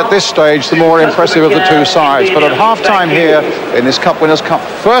 looking at this stage, the more impressive of the two sides. But at half-time here in this Cup Winners' Cup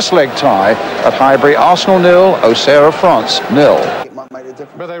first leg tie at Highbury, Arsenal 0, Auxerre of France 0.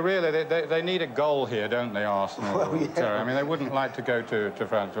 But they need a goal here, don't they, Arsenal? Well, yeah. I mean, they wouldn't like to go to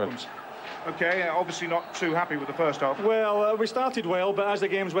France. Okay, obviously not too happy with the first half. Well, we started well, but as the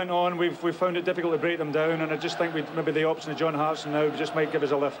games went on, we've found it difficult to break them down, and I just think maybe the option of John Hartson now just might give us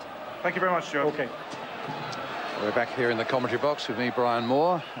a lift. Thank you very much, Joe. Okay. We're back here in the commentary box with me, Brian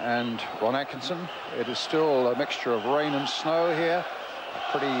Moore, and Ron Atkinson. It is still a mixture of rain and snow here.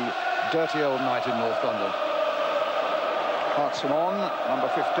 Pretty dirty old night in North London. Hartson on, number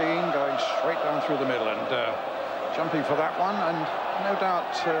 15, going straight down through the middle and jumping for that one, and no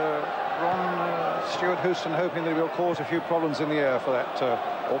doubt Stuart Houston hoping that he'll cause a few problems in the air for that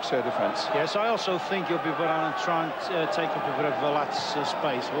Auxerre defence. Yes, I also think he'll be trying to take up a bit of Velat's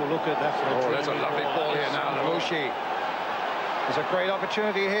space. We'll look at that for a there's a lovely ball here now. Namushi. There's a great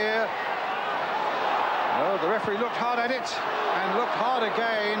opportunity here. No, the referee looked hard at it and looked hard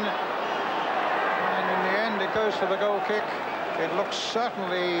again. And in the end, it goes for the goal kick. It looks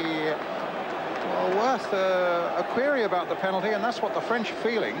certainly worth a query about the penalty, and that's what the French are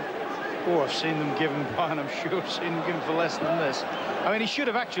feeling. Oh, I've seen them given, and I'm sure I've seen them given for less than this. I mean, he should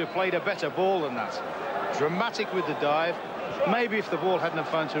have actually played a better ball than that. Dramatic with the dive. Maybe if the ball hadn't have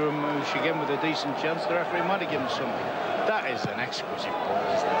found to Ramush again with a decent chance, the referee might have given something. That is an exquisite ball,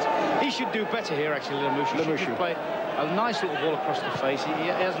 isn't it? He should do better here, actually, Ramush. He should play a nice little ball across the face. He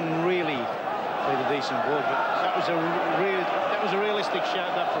hasn't really played a decent ball, but that was a realistic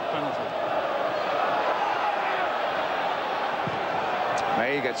shot, that, for a penalty.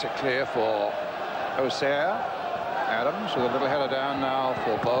 May gets it clear for Auxerre. Adams with a little header down now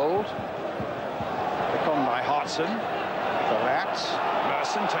for Bold. Pick on by Hartson. Velat.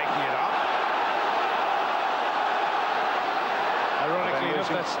 Merson taking it up.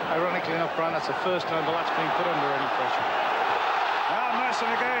 Ironically enough, Brian, that's the first time Velat's been put under any pressure. Now Merson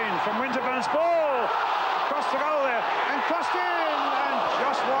again from Winterburns. Ball across the goal there and crossed in and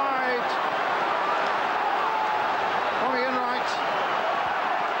just wide. From the in right.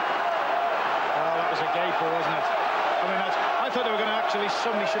 A gaper, wasn't it? I mean, I thought they were going to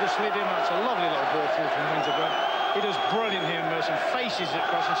somebody should have slid in. That's a lovely little ball through from Winterburn. He does brilliant here, Merson. Faces it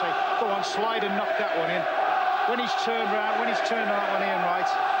across and say, go on, slide and knock that one in. when he's turned around on Ian Wright,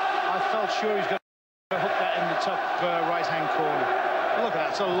 I felt sure he's going to hook that in the top right-hand corner. Look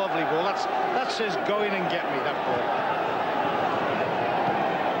at that, it's a lovely ball. That says go in and get me, that ball.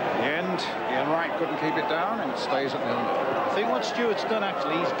 In the end, Ian Wright couldn't keep it down and it stays at 0-0. I think what Stuart's done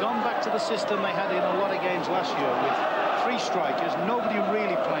actually, he's gone back to the system they had in a lot of games last year with 3 strikers, nobody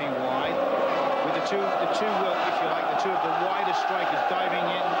really playing wide, with the two, if you like, the 2 of the widest strikers diving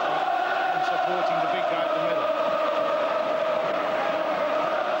in and supporting the big guy in the middle.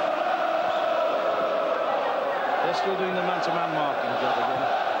 They're still doing the man-to-man marking job again.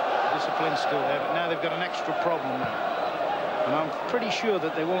 Discipline's still there, but now they've got an extra problem now. And I'm pretty sure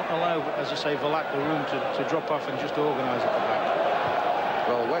that they won't allow, as I say, Valak the room to drop off and just organise at the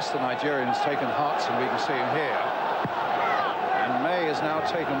back. Well, Western Nigerian's taken Hartson, we can see him here. And May is now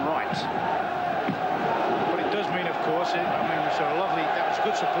taken right. What it does mean, of course, that was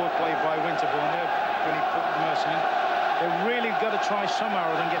good support play by Winterbourne there when he put Merson in. They've really got to try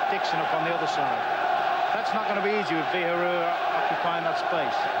somehow and get Dixon up on the other side. That's not going to be easy with Villarreal occupying that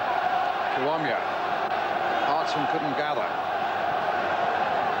space. Kiwamya. Hartson couldn't gather.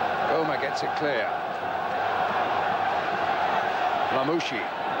 Goma gets it clear. Lamouchi.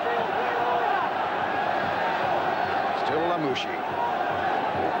 Still Lamouchi.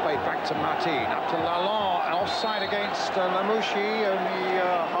 Played back to Martin, up to Lalonde, and offside against Lamouchi, only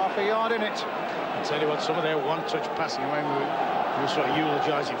half a yard in it. I'll tell you what, some of their one-touch passing, when we were sort of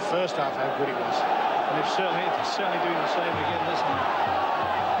eulogising first half how good it was. And they're certainly doing the same again this time.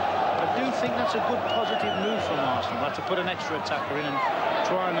 I do think that's a good positive move from Arsenal, like to put an extra attacker in and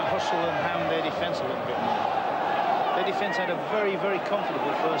try and hustle and ham their defence a little bit more. Their defence had a very, very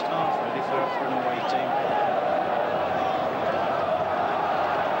comfortable first half, really, for an away team.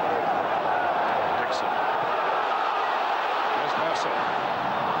 Dixon. There's Mercer.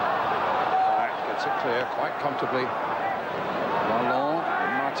 That gets it clear quite comfortably. Lalonde,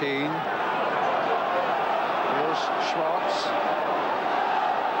 Martin. Here's Schwartz.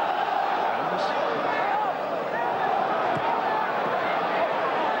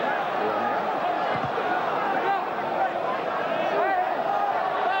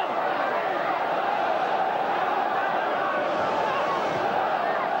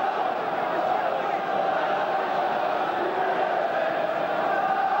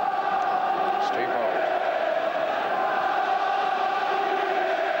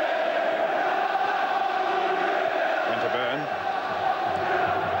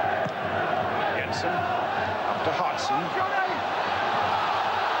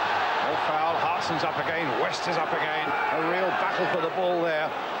 Up again, West is up again. A real battle for the ball there.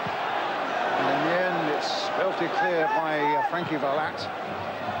 And in the end, it's belted clear by Frankie Vallat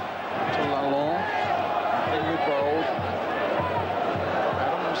to Lalonde. Continued Bold.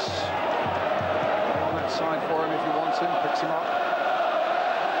 Adams on that side for him if he wants him. Picks him up.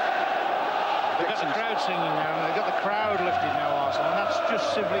 They've got the crowd singing now, and they've got the crowd lifted now, Arsenal. And that's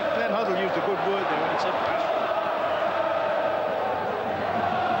just simply, Glenn Huddle used a good word there when he said passion.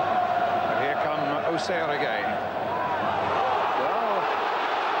 Auxerre again. Well,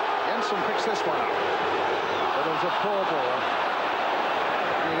 Jensen picks this one up. But it was a poor ball.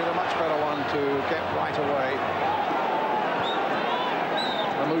 Needed a much better one to get right away.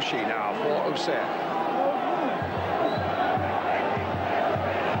 Lamouchi now for Auxerre.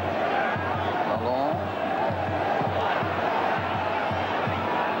 Lalonde.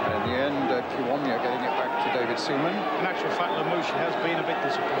 And in the end, Kiwamya getting it back to David Seaman. In actual fact, Lamouchi has been a bit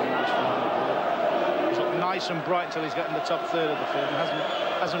disappointing this final ball. He's looked nice and bright until he's got in the top third of the field and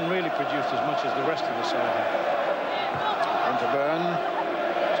hasn't really produced as much as the rest of the side. Winterbourne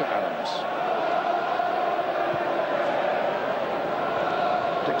to Adams.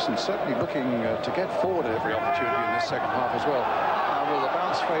 Dixon certainly looking to get forward at every opportunity in this second half as well. Will the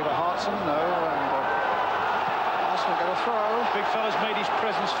bounce favour Hartson? No, and Arsenal get a throw. Big fella's made his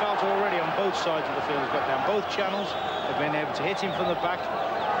presence felt already on both sides of the field. He's got down both channels. They've been able to hit him from the back.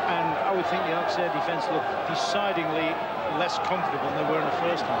 And I would think the Auxerre defence looked decidedly less comfortable than they were in the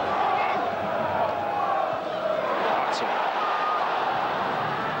first half. Hartson.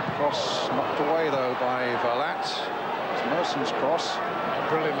 Cross knocked away though by Vallat. It's Merson's cross. A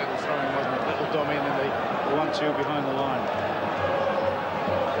brilliant little throwing, wasn't it? Little dummy and then the 1-2 behind the line.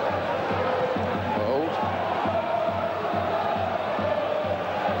 Bold.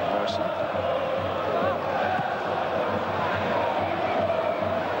 Merson.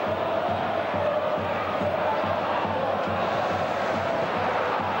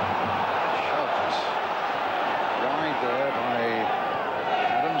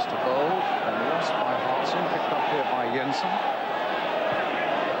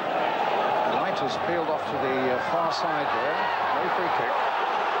 It's peeled off to the far side there. No free kick.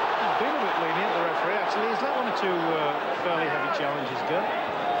 He's been a bit lenient, the referee, actually. He's let one or two fairly heavy challenges go.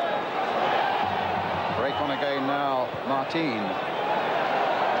 Break on again now. Martin.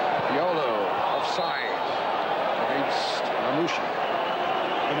 Yolo offside against Lamouchi.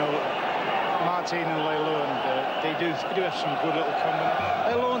 You know, Martin and Leilund, they do have some good little combinations.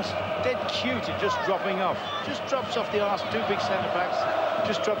 Leilund's dead cute at just dropping off. Just drops off the arse. Two big centre-backs.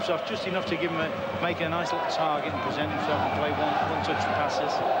 Just drops off just enough to give him make a nice little target and present himself and play one-touch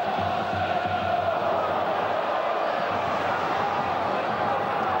passes.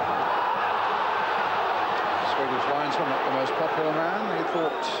 Swedish linesman, not the most popular man. He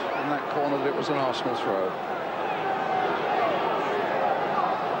thought in that corner that it was an Arsenal throw.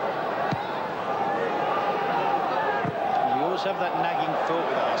 Have that nagging thought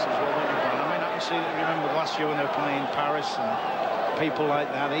with Arsenal as well, don't you, Brian? I mean, I can see that. Remember last year when they were playing in Paris and people like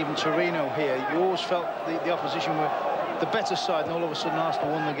that, even Torino here, you always felt the opposition were the better side, and all of a sudden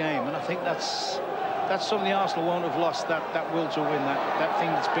Arsenal won the game. And I think that's something Arsenal won't have lost, that will to win, that thing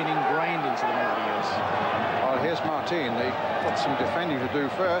that's been ingrained into them over the years. Well, here's Martin. They've got some defending to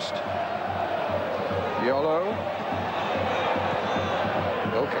do first. Yolo.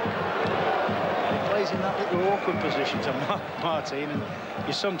 Okay. Plays in that little awkward position to Martin, and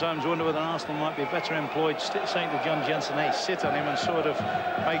you sometimes wonder whether Arsenal might be better employed saying to John Jensen, hey, sit on him and sort of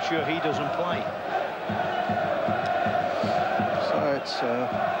make sure he doesn't play. So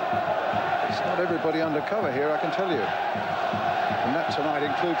it's not everybody undercover here, I can tell you. And that tonight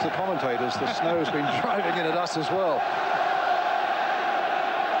includes the commentators. The snow's been driving in at us as well.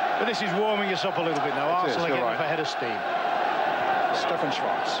 But this is warming us up a little bit now. Arsenal are getting up ahead of steam. Stefan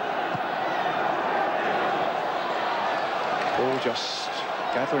Schwarz. Ball just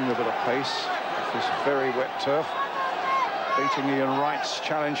gathering a bit of pace. This very wet turf. Beating Ian Wright's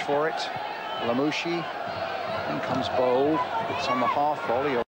challenge for it. Lamouchi. In comes Bold. It's on the half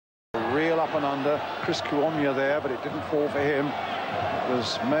volley. A reel up and under. Chris Kuomya there, but it didn't fall for him. It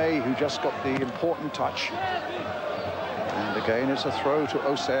was May who just got the important touch. And again, it's a throw to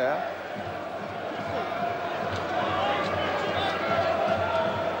Auxerre.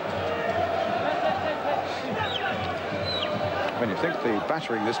 When you think the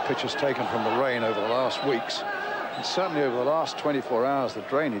battering this pitch has taken from the rain over the last weeks, and certainly over the last 24 hours, the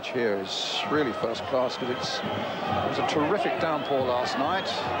drainage here is really first class, because it was a terrific downpour last night,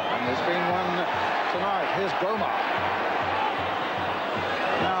 and there's been one tonight. Here's Goma.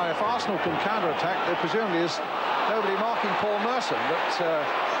 Now, if Arsenal can counter-attack, there presumably is nobody marking Paul Merson, but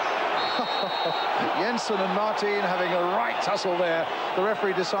Jensen and Martin having a right tussle there. The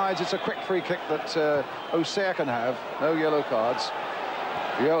referee decides it's a quick free kick that Auxerre can have. No yellow cards.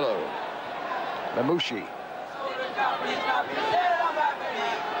 Yolo. Lamouchi.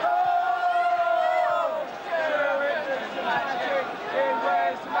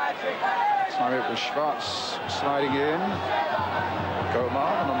 Time it was Schwarz sliding in.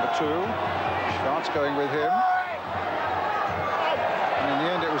 Goma, number 2. Schwarz going with him. And in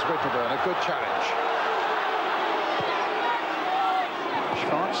the end, it was Witterburn. A good challenge.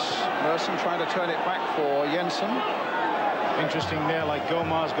 Schwarz, Merson trying to turn it back for Jensen. Interesting there, like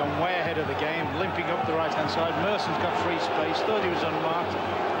Gomar's gone way ahead of the game, limping up the right-hand side. Merson's got free space, thought he was unmarked,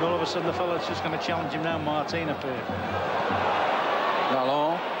 and all of a sudden the fellow's just going to challenge him now. Martin appeared.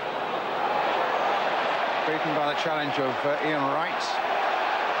 Lalonde. Beaten by the challenge of Ian Wright.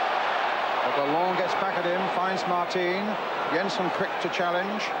 But Lalonde gets back at him, finds Martin. Jensen quick to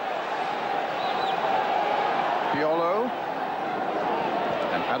challenge. Piolo.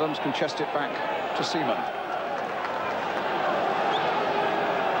 And Adams can chest it back to Seaman.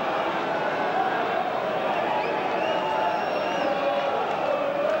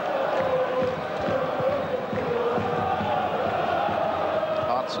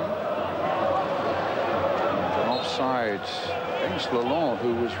 Against Lalonde,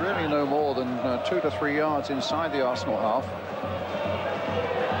 who was really no more than 2 to 3 yards inside the Arsenal half.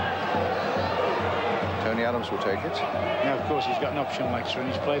 Tony Adams will take it. Now, of course, he's got an option, Lexa, and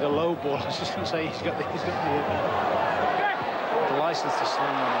he's played a low ball. I was just going to say he's got the license to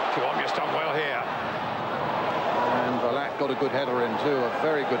sling on it. Kuomya's done well here. And Valak got a good header in too. A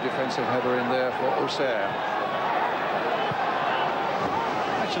very good defensive header in there for Auxerre.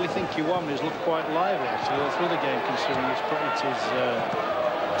 I actually think Kiwamya's looked quite lively actually all through the game, considering it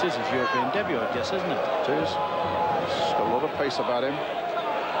is his European debut, I guess, isn't it? It is. He's got a lot of pace about him.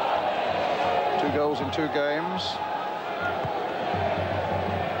 2 goals in 2 games.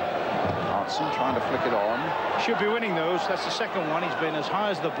 Hartson trying to flick it on. Should be winning those. That's the second one. He's been as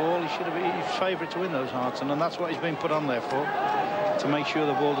high as the ball. He should have been his favourite to win those, Hartson, and that's what he's been put on there for. to make sure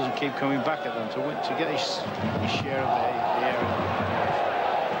the ball doesn't keep coming back at them, to get his share of the area.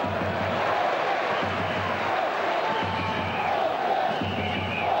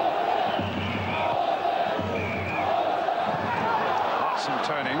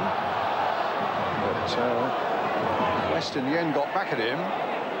 Turning, but West in the end got back at him.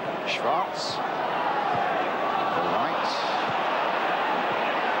 Quart, right,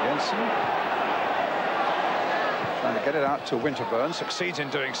 Jensen trying to get it out to Winterburn, succeeds in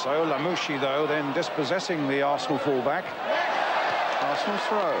doing so. Lamouchi, though, then dispossessing the Arsenal fullback. Arsenal's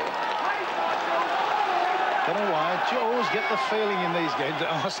throw. Don't know why, I always get the feeling in these games that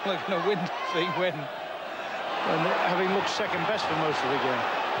Arsenal are going to win the thing when having looked second best for most of the game.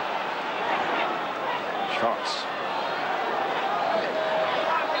 Shots.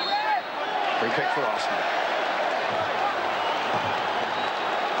 Free kick for Arsenal.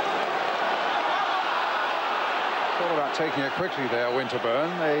 Thought about taking it quickly there,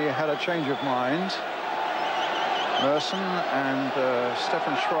 Winterburn. They had a change of mind. Merson and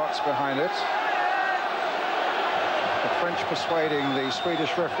Stefan Schwartz behind it. The French persuading the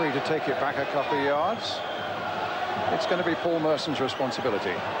Swedish referee to take it back a couple of yards. It's going to be Paul Merson's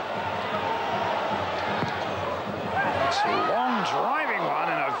responsibility. It's a long driving one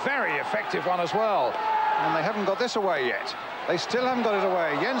and a very effective one as well. And they haven't got this away yet. They still haven't got it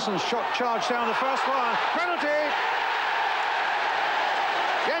away. Jensen's shot charged down the first one. Penalty!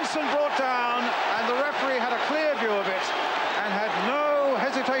 Jensen brought down, and the referee had a clear view of it and had no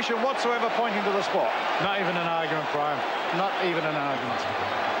hesitation whatsoever pointing to the spot. Not even an argument, Brian. Not even an argument.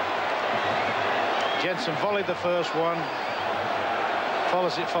 Jensen volleyed the first one,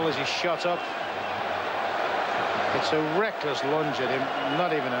 follows his shot up. It's a reckless lunge at him,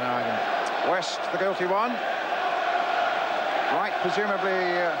 not even an argument. West, the guilty one. Right,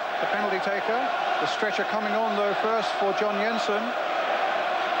 presumably the penalty taker. The stretcher coming on, though, first for John Jensen.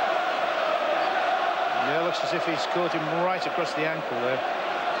 Yeah, looks as if he's caught him right across the ankle there.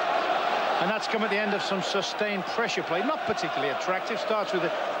 And that's come at the end of some sustained pressure play. Not particularly attractive. Starts with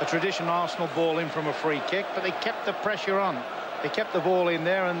a traditional Arsenal ball in from a free kick, but they kept the pressure on. They kept the ball in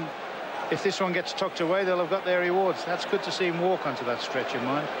there, and if this one gets tucked away, they'll have got their rewards. That's good to see him walk onto that stretcher,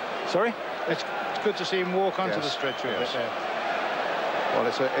 mind. Sorry? It's good to see him walk onto the stretcher a bit there. Well,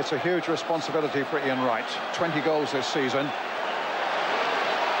 it's a huge responsibility for Ian Wright. 20 goals this season.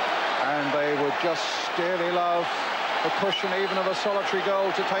 And they would just dearly love the cushion even of a solitary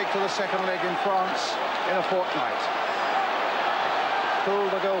goal to take to the second leg in France in a fortnight. Cool,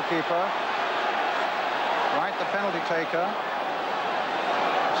 the goalkeeper. Right, the penalty taker.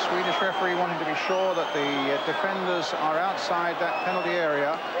 The Swedish referee wanting to be sure that the defenders are outside that penalty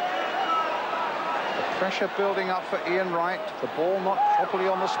area. The pressure building up for Ian Wright. The ball not properly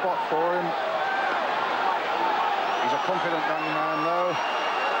on the spot for him. He's a confident young man, though.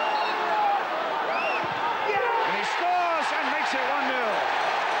 Makes it 1-0.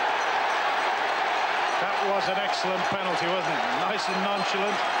 That was an excellent penalty, wasn't it? Nice and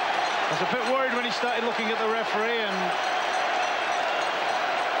nonchalant. I was a bit worried when he started looking at the referee,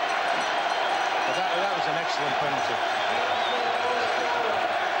 but that was an excellent penalty.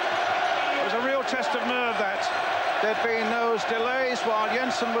 It was a real test of nerve, that. There'd been those delays while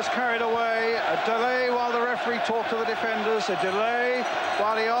Jensen was carried away, a delay while the referee talked to the defenders, a delay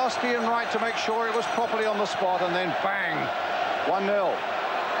while he asked Ian Wright to make sure it was properly on the spot, and then bang, 1-0.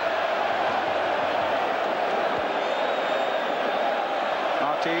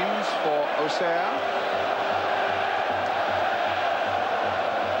 Martins for Auxerre.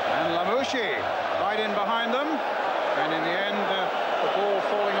 And Lamouchi right in behind them, and in the end the ball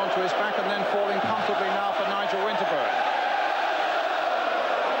falling onto his back and then falling comfortably now for Nigel Winterburn.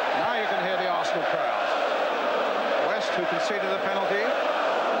 Now you can hear the Arsenal crowd. West, who conceded the penalty.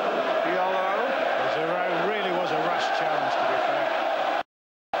 Diallo. It really was a rash challenge, to be fair.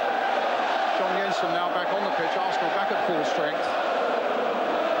 John Jensen now back on the pitch. Arsenal back at full strength.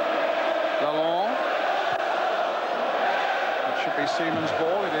 Lalonde. That should be Seaman's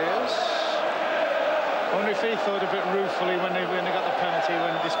ball. It is. I wonder if he thought a bit ruefully when they got the penalty,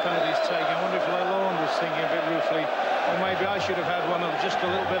 when this penalty is taken. I wonder if Lalonde was thinking a bit ruefully, or maybe I should have had one just a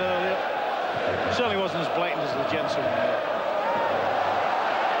little bit earlier. It certainly wasn't as blatant as the Jensen one.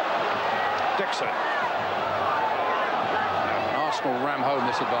 Dixon. Arsenal ram home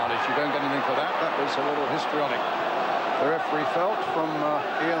this advantage. You don't get anything for that. That was a little histrionic. The referee felt from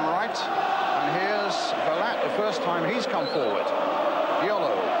Ian Wright. And here's Valat, the first time he's come forward.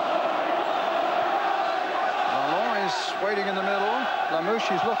 Diallo. Waiting in the middle.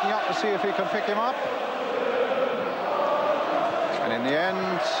 Lamouchi's looking up to see if he can pick him up. And in the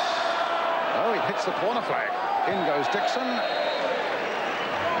end, oh, he hits the corner flag. In goes Dixon.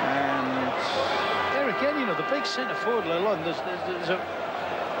 again, you know, the big centre forward, Lalonde,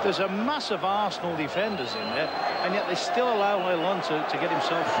 there's a mass of Arsenal defenders in there, and yet they still allow Lalonde to get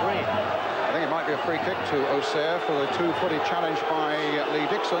himself free. I think it might be a free kick to Auxerre for the two-footed challenge by Lee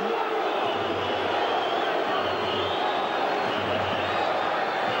Dixon.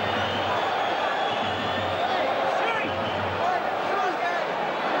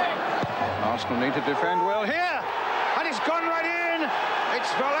 Arsenal need to defend well here, and it's gone right in.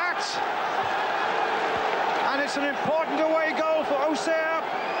 It's Velat, and it's an important away goal for Auxerre.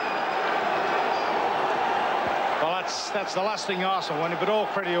 Well, that's the last thing Arsenal wanted, but all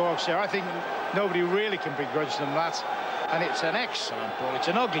credit to Auxerre. I think nobody really can begrudge them that, and it's an excellent ball. It's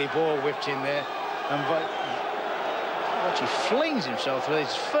an ugly ball whipped in there, and he flings himself with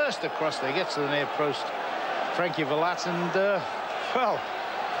his first across there, gets to the near post, Frankie Velat, and well.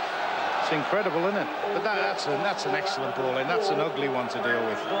 It's incredible, isn't it? But that's an excellent ball, and that's an ugly one to deal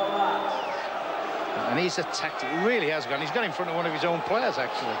with. And he's attacked. He really has gone. He's got in front of one of his own players,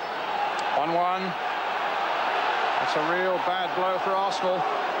 actually. 1-1. That's a real bad blow for Arsenal.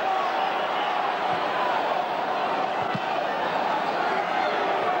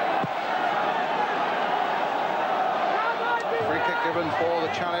 Free kick given for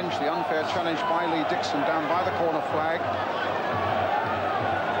the challenge, the unfair challenge by Lee Dixon down by the corner flag.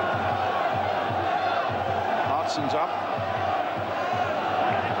 Hartson's up.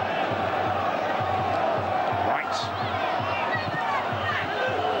 Right.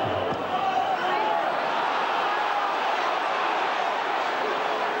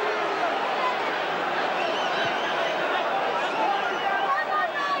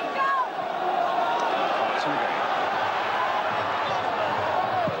 Hartson again.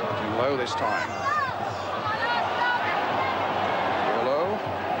 Looking low this time. Yellow.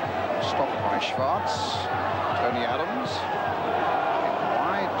 Stopped by Schwartz. Tony Adams,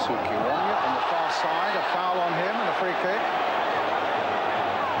 wide to Kiwanya on the far side, a foul on him and a free kick.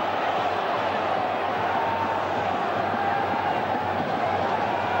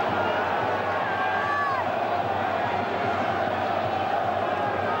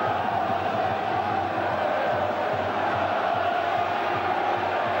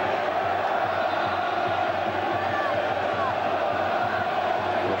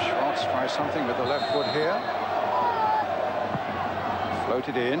 Schwartz tries something with the left foot here.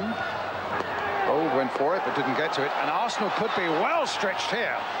 Floated in. Bold went for it, but didn't get to it. And Arsenal could be well stretched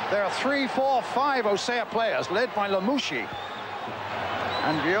here. There are 3, 4, 5 Auxerre players, led by Lamouchi.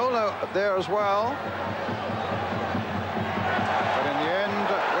 And Viola there as well. But in the end,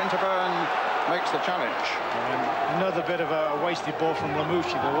 Winterburn makes the challenge. Another bit of a wasted ball from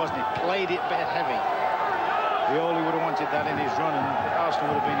Lamouchi, there wasn't it? Played it a bit heavy. Viola would have wanted that in his run, and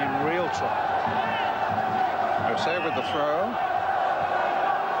Arsenal would have been in real trouble. Auxerre with the throw.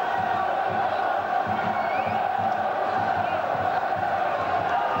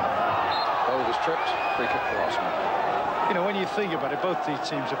 Tripped, free kick for Arsenal. You know, when you think about it, both these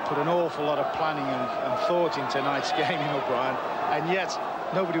teams have put an awful lot of planning and thought into tonight's game, you know, Brian, and yet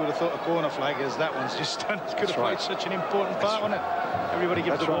nobody would have thought a corner flag as that one's just done. It could have played such an important part, wouldn't it? Everybody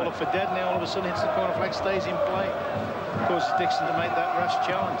gives the ball up for dead, and now all of a sudden hits the corner flag, stays in play. Causes Dixon to make that rash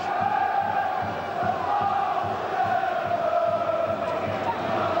challenge.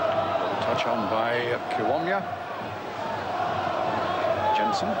 Touch on by Kiwanya.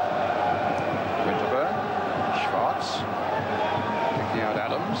 Jensen. Winterburn, Schwartz, picking out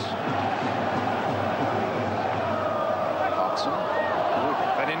Adams. Hartson.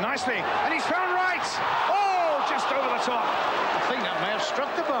 Fed in nicely, and he's found right! Oh, just over the top. I think that may have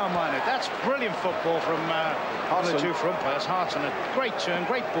struck the bar miner. That's brilliant football from one of the two front players. Hartson, a great turn,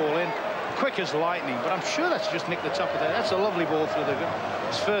 great ball in, quick as lightning, but I'm sure that's just nicked the top of there. That's a lovely ball through the...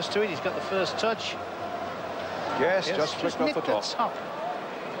 His first to it, he's got the first touch. Yes, just flicked off the top.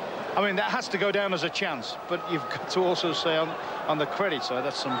 I mean, that has to go down as a chance, but you've got to also say on the credit side,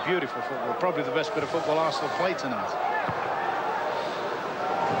 that's some beautiful football. Probably the best bit of football Arsenal played tonight.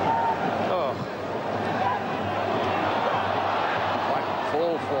 Oh. Right,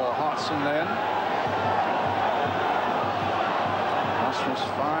 fall for Hartson then. Arsenal's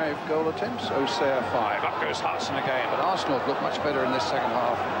 5 goal attempts, Auxerre 5. Up goes Hartson again, but Arsenal have looked much better in this second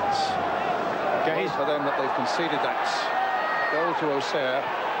half. It's for them that they've conceded that goal to Auxerre.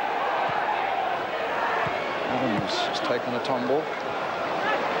 Adams has taken a tumble.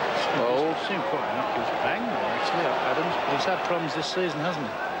 Bold. Seemed quite an upwards bang there, actually, Adams. But he's had problems this season, hasn't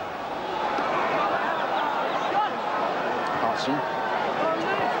he? Hartson.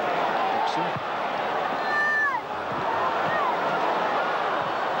 Dixon.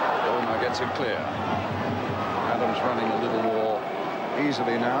 Bowman gets it clear. Adams running a little more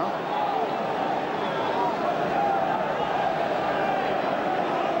easily now.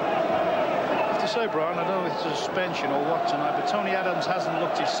 say, Brian, I don't know if it's a suspension or what tonight, but Tony Adams hasn't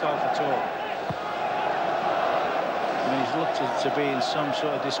looked himself at all. I mean, he's looked to be in some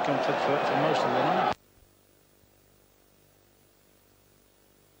sort of discomfort for most of the night.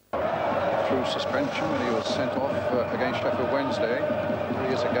 Through suspension when he was sent off against Sheffield Wednesday.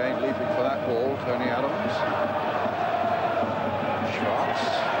 Here he is again, leaping for that ball, Tony Adams. Schwartz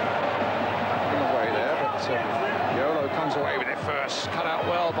backing away there, but Yolo comes away with it first. Cut out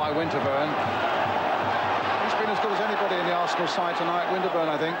well by Winterburn. He's been as good as anybody in the Arsenal side tonight,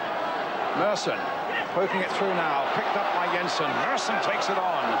 Winterburn, I think. Merson poking it through now, picked up by Jensen. Merson takes it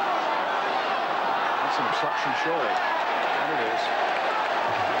on. That's an obstruction, surely. And it is.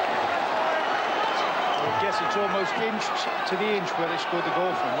 I guess it's almost inch to the inch where they scored the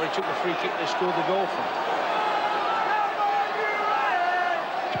goal from. Where he took the free kick, they scored the goal from.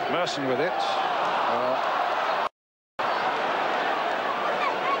 Merson with it.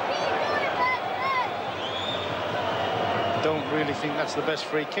 Don't really think that's the best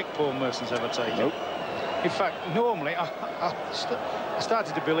free kick Paul Merson's ever taken. Nope. In fact, normally, I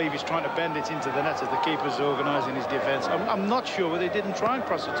started to believe he's trying to bend it into the net as the keeper's organising his defence. I'm not sure whether he didn't try and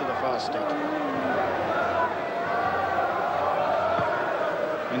cross it to the far stick.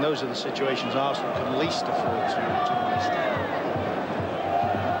 I mean, those are the situations Arsenal can least afford to waste.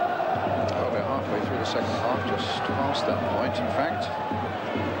 Well, we're halfway through the second half, just past that point, in fact.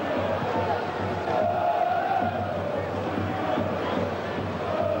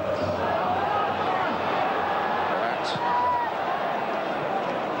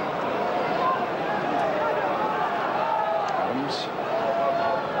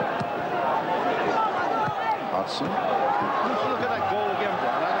 Look at that goal again,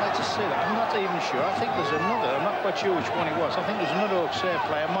 Brian. I'd like to see that. I'm not even sure. I think there's another. I'm not quite sure which one it was. I think there's another Auxerre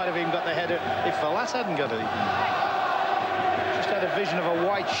player. Might have even got the header if Verlat hadn't got it. Just had a vision of a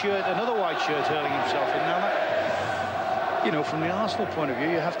white shirt, another white shirt hurling himself in. Now that, you know, from the Arsenal point of view,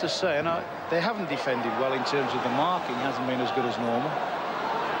 you have to say, and they haven't defended well in terms of the marking. Hasn't been as good as normal.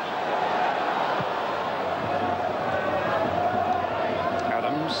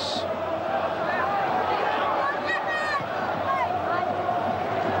 Adams.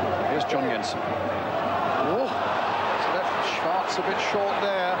 John Jensen. Oh, so left Schwartz a bit short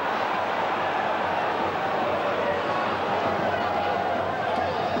there.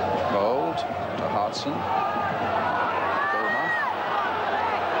 Gold to Hartson. Goma.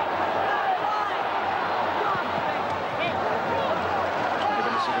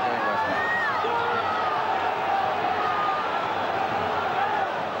 Minutes of the game left now.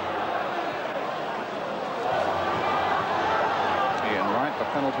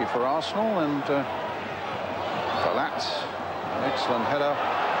 Penalty for Arsenal, and Verlat, an excellent header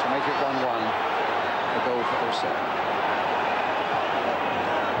to make it 1-1. A goal for Auxerre.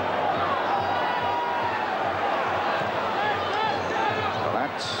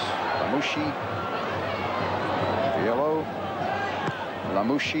 Verlat, Lamouchi, Yellow,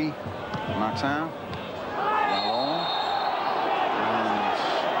 Lamouchi, Martin, Lalonde, and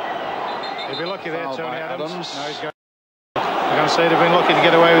he'll be lucky there, Tony Adams. Adams. No, he's got I'm going to say they've been lucky to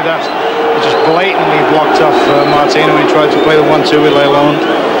get away with that. He just blatantly blocked off Martino when he tried to play the 1-2 with Lalonde.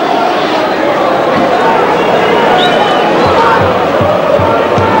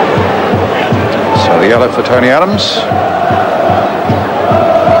 So the yellow for Tony Adams.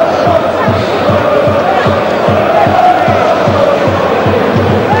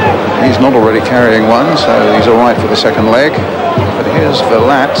 He's not already carrying one, so he's all right for the second leg. But here's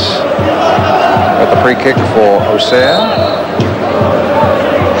Verlat at the free kick for Auxerre.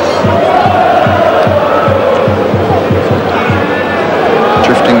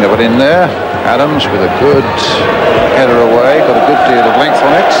 Drifting that in there. Adams with a good header away, got a good deal of length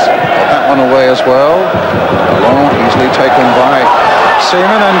on it. Got that one away as well. Long, easily taken by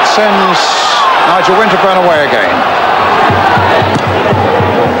Seaman, and sends Nigel Winterburn away again.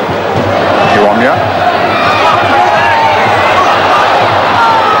 Kiwamya.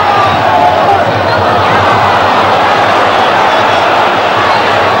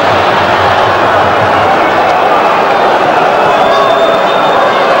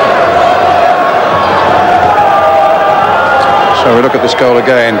 So we look at this goal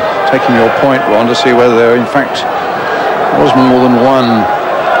again, taking your point, Ron, to see whether there in fact was more than one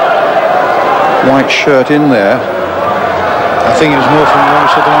white shirt in there. I think it was more from one,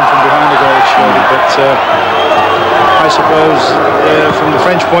 so the one from behind the goal showed it, but I suppose from the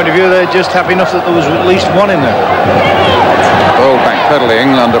French point of view they're just happy enough that there was at least one in there. Ball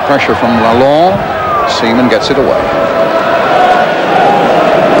backpedaling under pressure from Lalonde. Seaman gets it away.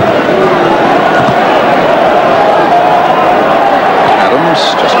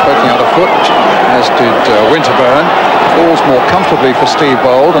 Just poking out a foot. adjusted Winterburn. Falls more comfortably for Steve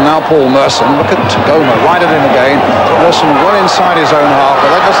Bold, and now Paul Merson. Look at Goma, right at him again. Merson well inside his own half, but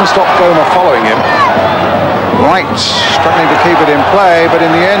that doesn't stop Goma following him. Wright struggling to keep it in play, but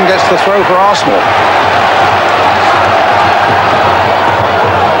in the end gets the throw for Arsenal.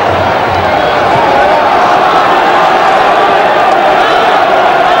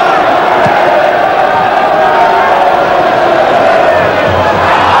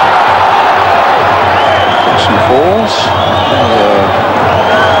 Falls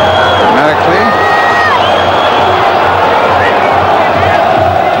dramatically.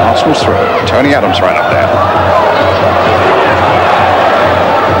 Arsenal's throw. Tony Adams right up there.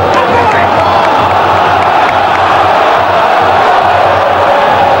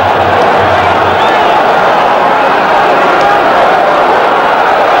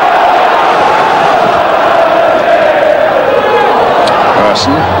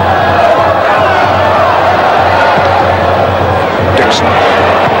 Merson.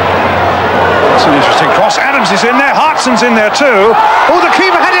 That's an interesting cross. Adams is in there. Hartson's in there too. Oh, the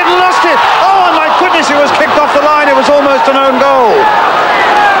keeper had it and lost it. Oh, and my goodness, it was kicked off the line. It was almost an own goal.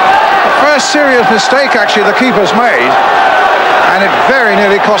 The first serious mistake, actually, the keeper's made, and it very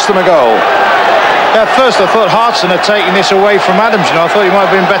nearly cost them a goal. At first, I thought Hartson had taken this away from Adams. You know, I thought he might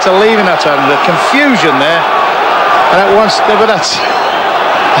have been better leaving that to him. The confusion there, and at once, but that's.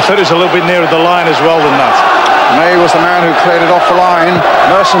 I thought it was a little bit nearer the line as well than that. May was the man who cleared it off the line.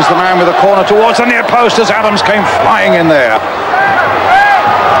 Merson's the man with the corner towards the near post as Adams came flying in there.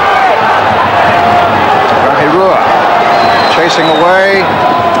 Rahirua chasing away.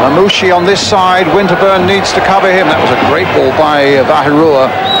 Mamouchi on this side. Winterburn needs to cover him. That was a great ball by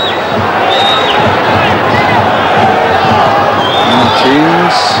Rahirua.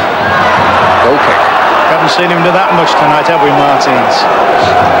 Martins. Goal kick. Haven't seen him do that much tonight, have we, Martins?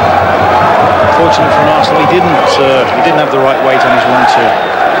 Fortunately for Arsenal, he didn't have the right weight on his 1-2.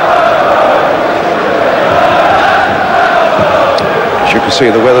 As you can see,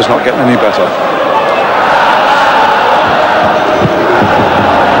 the weather's not getting any better.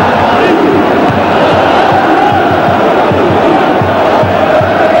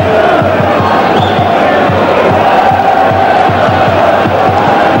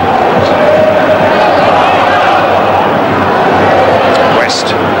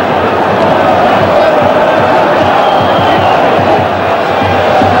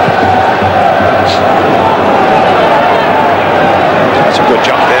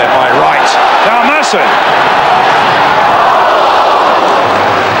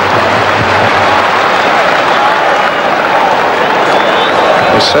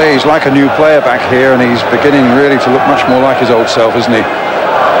 Say he's like a new player back here, and he's beginning really to look much more like his old self, isn't he?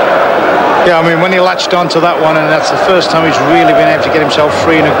 Yeah, I mean, when he latched onto that one, and that's the first time he's really been able to get himself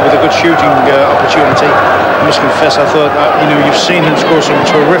free with a good shooting opportunity. I must confess, I thought, you know, you've seen him score some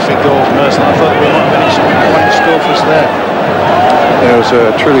terrific goals, Merson. I thought we might have been quite a score for us there. There was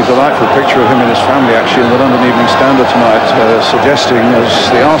a truly delightful picture of him and his family, actually, in the London Evening Standard tonight, suggesting,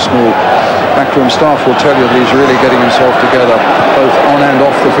 as the Arsenal backroom staff will tell you, that he's really getting himself together, both on and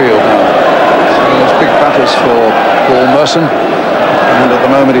off the field now. So there's big battles for Paul Merson, and at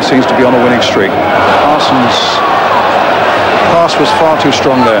the moment he seems to be on a winning streak. Arson's pass was far too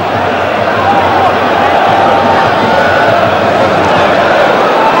strong there.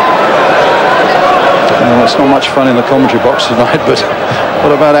 Well, it's not much fun in the commentary box tonight, but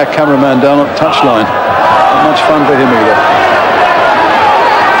what about our cameraman down at the touchline? Not much fun for him either.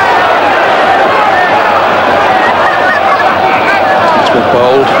 With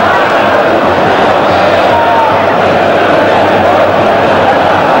Bold.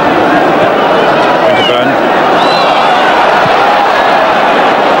 Winterburn.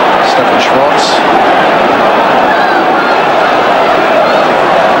 Stefan Schwartz.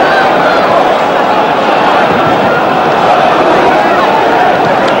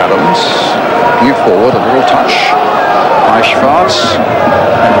 Adams. Bringing it forward, a little touch by Schwartz.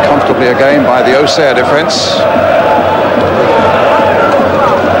 And comfortably again by the Auxerre defence.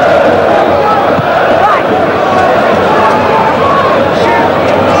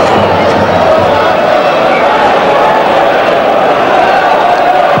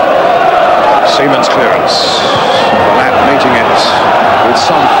 Seaman's clearance. Lat meeting it with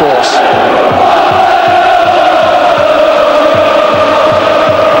some force.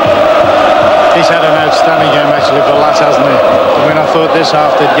 He's had an outstanding game actually for Lat, hasn't he? I mean, I thought this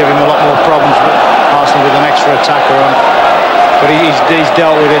half they'd give him a lot more problems, but Arsenal with an extra attacker on. But he's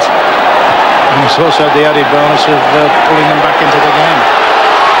dealt with it. And he's also had the added bonus of pulling them back into the game.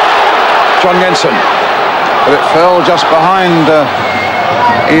 John Jensen. But it fell just behind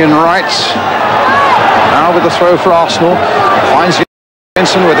Ian Wright. Now with the throw for Arsenal. Finds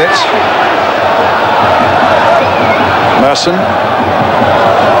Jensen with it. Merson.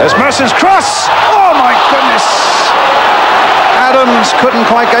 There's Merson's cross. Oh my goodness. Adams couldn't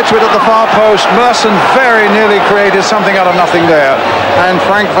quite get to it at the far post. Merson very nearly created something out of nothing there. And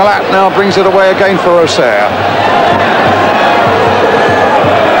Frank Vallat now brings it away again for Auxerre.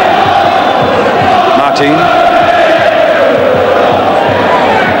 Martin.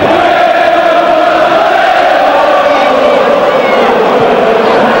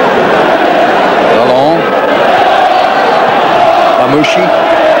 Lalonde. Mamouchi.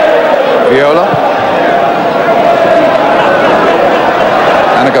 Viola.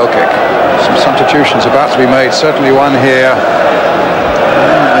 And a goal kick. Some substitutions about to be made. Certainly one here.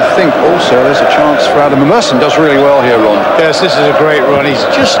 I think also there's a chance for Adam. Merson does really well here, Ron. Yes, this is a great run. He's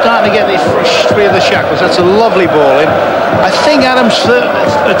just starting to get these free of the shackles. That's a lovely ball in. I think Adams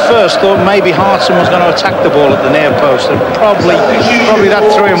at first thought maybe Hartson was going to attack the ball at the near post, and probably that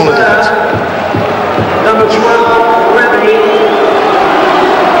threw him a little bit. Number 12, Remy.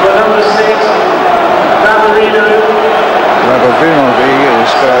 For number 6, Ravelino. Ravelino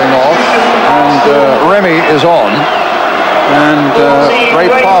is going off, and Remy is on, and Ray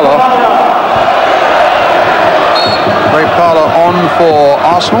Parlour on for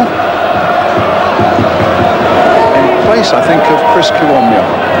Arsenal, in place, I think, of Chris Kiwomya.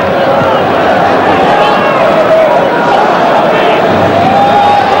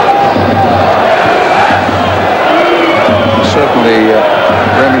 Certainly,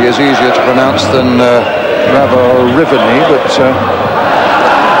 Remy is easier to pronounce than Ravarivani, but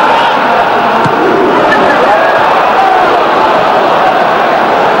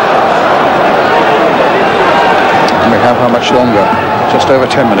we have how much longer? Just over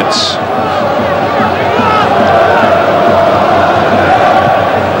 10 minutes.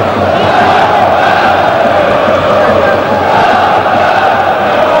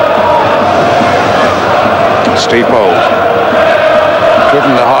 Steve Bold.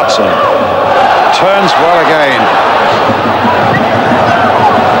 Driven to Hartson. Turns well again.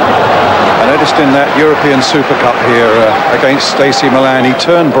 I noticed in that European Super Cup here against AC Milan, he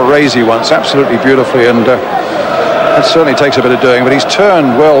turned Baresi once absolutely beautifully, and that certainly takes a bit of doing, but he's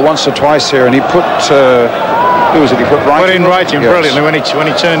turned well once or twice here, and he put who was it? He put Wright. Put in Wright in, yes. Brilliantly when he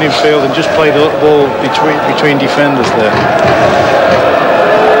turned in field and just played the ball between defenders there.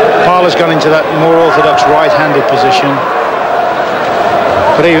 Parlour's gone into that more orthodox right-handed position.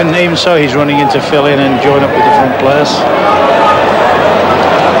 But even so, he's running in to fill in and join up with the front players.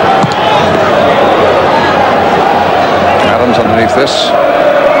 Adams underneath this.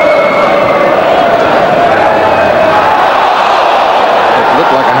 It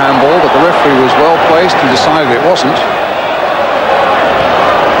looked like a handball, but the referee was well placed and decided it wasn't.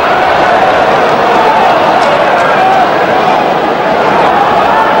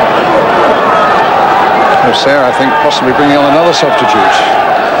 Auxerre, I think, possibly bringing on another substitute.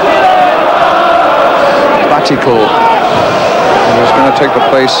 Batikal, who's going to take the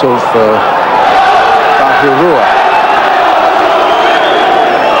place of Bahirua.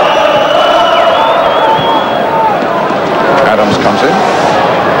 Adams comes in.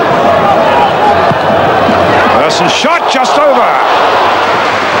 Merson shot just over.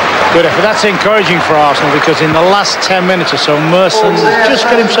 Good effort. That's encouraging for Arsenal, because in the last 10 minutes or so, Merson just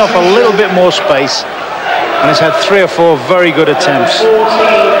got himself a little bit more space, and has had 3 or 4 very good attempts.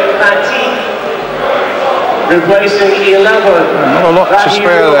 Replacing 11. Not a lot to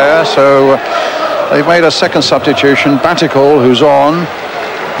spare there, so they've made a second substitution. Batikal, who's on.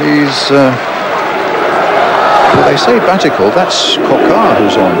 He's... well, they say Batikal, that's Quart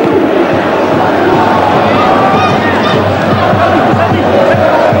who's on.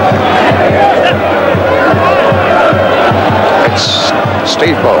 It's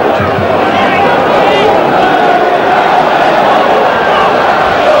Steve Bold.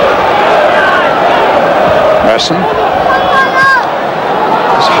 Merson.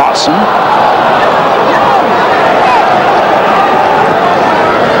 It's Hartson.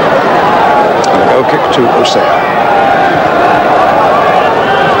 And a goal kick to Auxerre.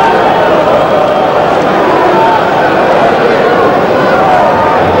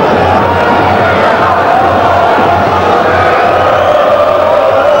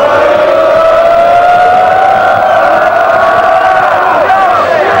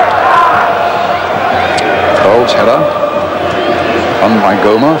 Header on by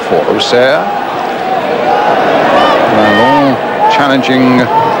Goma for Auxerre. Lalonde challenging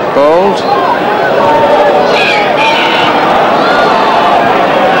Bold.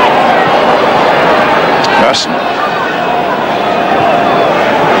 Merson.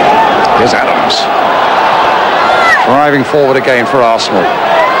 Here's Adams. Driving forward again for Arsenal.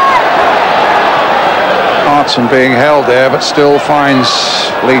 Hartson being held there, but still finds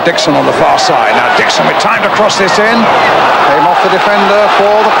Lee Dixon on the far side. Now Dixon with time to cross this in. Came off the defender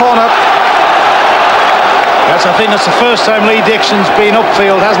for the corner. Yes, I think that's the first time Lee Dixon's been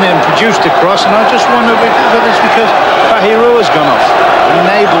upfield, hasn't he, and produced a cross, and I just wonder whether it's because Bahiro has gone off,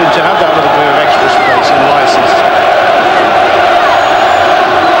 enabling him to have that little bit of extra space and license.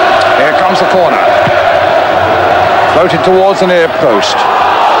 Here comes the corner. Floated towards the near post.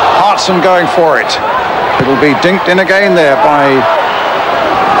 Hartson going for it. It'll be dinked in again there by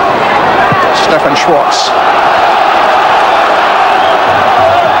Stefan Schwartz.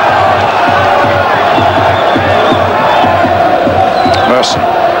 Merson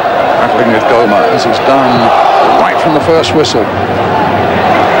battling with Goma, as he's done right from the first whistle.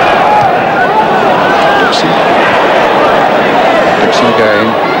 Dixon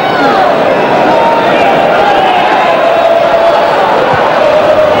again.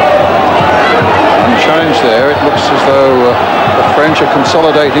 Challenge there. It looks as though the French are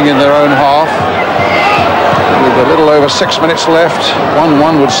consolidating in their own half. With a little over 6 minutes left,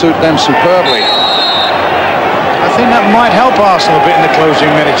 1-1 would suit them superbly. I think that might help Arsenal a bit in the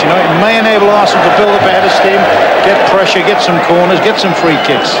closing minutes, you know. It may enable Arsenal to build up a head of steam, get pressure, get some corners, get some free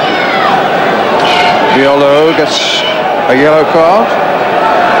kicks. Violo gets a yellow card.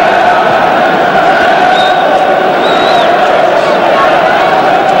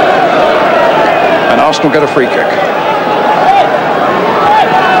 Arsenal get a free kick.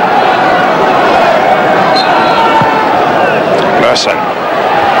 Merson.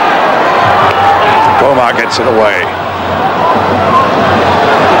 Goma gets it away.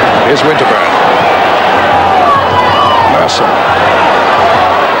 Here's Winterburn. Merson.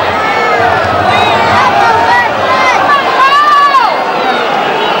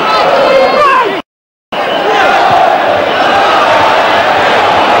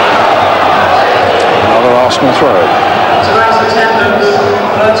 Arsenal throw. Tonight's attendance,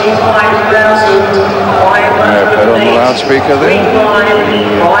 35,500. Put on the loudspeaker there.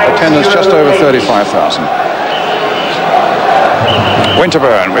 The attendance just over 35,000.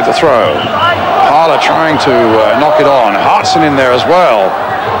 Winterburn with the throw. Harler trying to knock it on. Hartson in there as well.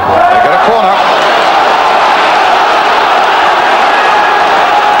 They get a corner.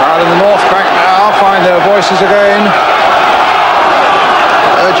 Crowd in the North Bank now find their voices again.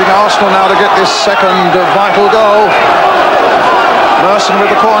 Urging Arsenal now to get this second vital goal. Merson with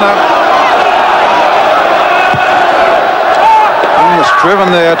the corner. And it's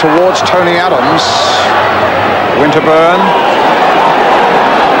driven there towards Tony Adams. Winterburn.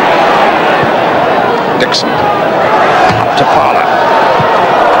 Dixon. Up to Parler.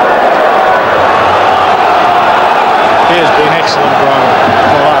 He has been excellent, Brian.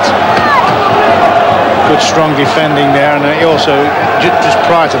 Good strong defending there, and he also just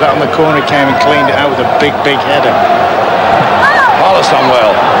prior to that on the corner came and cleaned it out with a big header. Parler's done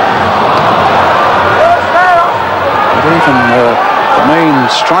well. But even the main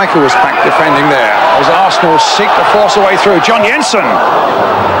striker was back defending there as Arsenal seek to force a way through. John Jensen.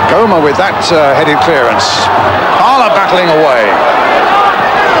 Goma with that headed clearance. Parler battling away.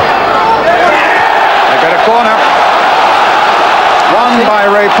 They get a corner. Won by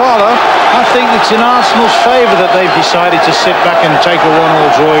Ray Parler. I think it's in Arsenal's favour that they've decided to sit back and take a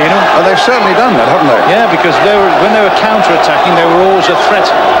 1-1 draw, you know. Well, they've certainly done that, haven't they? Yeah, because when they were counter-attacking, they were always a threat.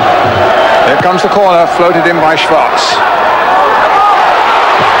 Here comes the corner, floated in by Schwartz.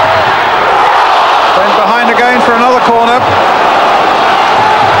 Then behind again for another corner.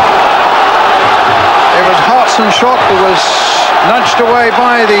 It was Hartson's shot that was nudged away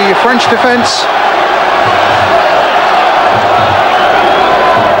by the French defence.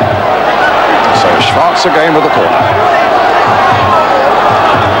 Schwartz again with the corner.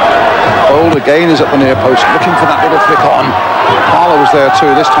 Bold again is at the near post, looking for that little flick on. Parler was there too.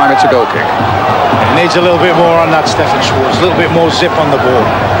 This time it's a goal kick. It needs a little bit more on that, Stefan Schwartz. A little bit more zip on the ball.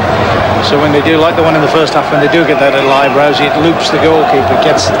 So when they do, like the one in the first half, when they do get that little eyebrows, it loops the goalkeeper,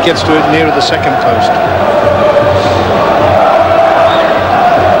 gets to it nearer the second post.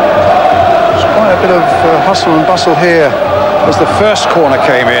 There's quite a bit of hustle and bustle here as the first corner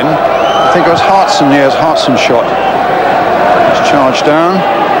came in. I think it was Hartson, yes, Hartson's shot. It's charged down.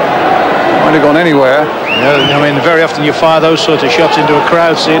 Might have gone anywhere. Yeah, I mean, very often you fire those sort of shots into a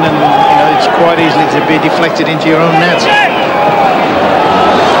crowd scene, and you know it's quite easily to be deflected into your own net.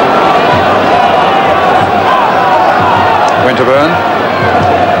 Winterburn.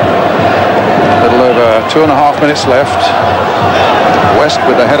 A little over 2.5 minutes left. West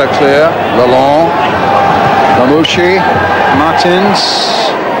with the header clear. Lalonde, Mamouchi, Martins.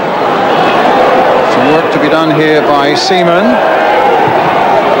 Some work to be done here by Seaman.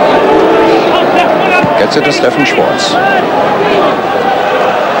 Gets it to Stefan Schwartz.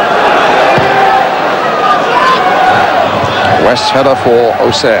 West header for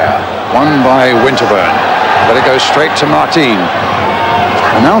Auxerre. Won by Winterburn. Let it go straight to Martin.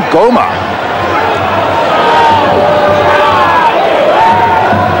 And now Goma.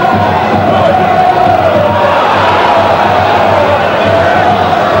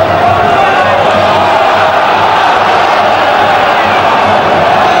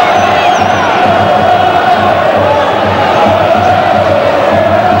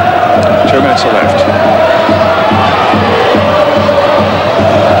 2 minutes left.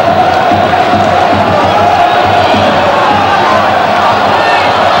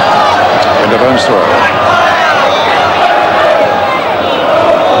 Winterburn's throw.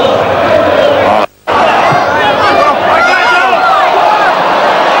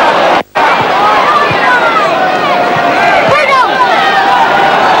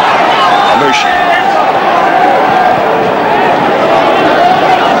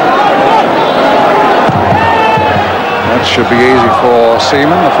 Should be easy for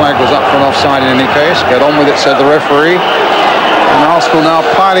Seaman. The flag was up for an offside in any case. Get on with it, said the referee. And Arsenal now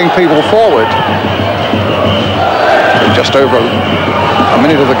piling people forward. Just over a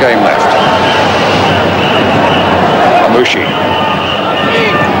minute of the game left. Amushi. I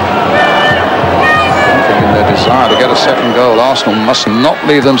think in their desire to get a second goal, Arsenal must not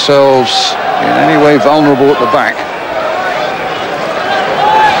leave themselves in any way vulnerable at the back.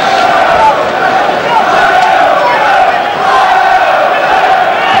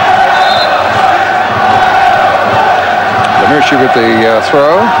 Murphy with the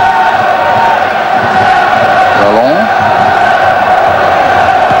throw. Ballon.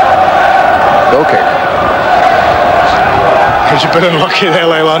 Goal kick. He's a bit unlucky there,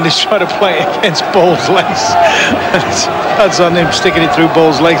 Leyland. He's trying to play it against Ball's legs. That's on him sticking it through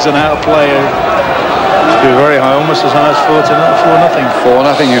Ball's legs and how to play it. It's very high, almost as high as 4-0.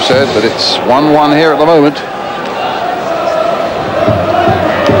 4-0 you said, but it's 1-1 here at the moment.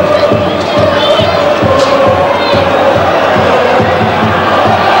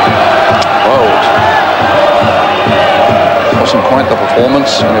 Wasn't quite the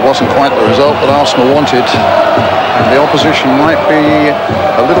performance, and it wasn't quite the result that Arsenal wanted. And the opposition might be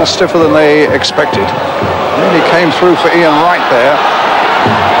a little stiffer than they expected. Really came through for Ian Wright there,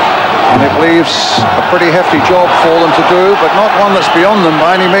 and it leaves a pretty hefty job for them to do, but not one that's beyond them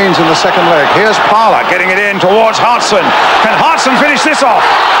by any means in the second leg. Here's Parler getting it in towards Hartson. Can Hartson finish this off?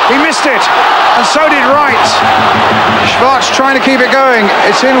 He missed it, and so did Wright. Schwartz trying to keep it going.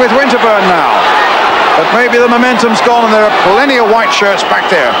 It's in with Winterburn now. But maybe the momentum's gone and there are plenty of white shirts back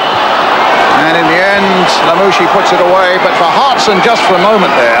there. And in the end, Lamouchi puts it away. But for Hartson, just for a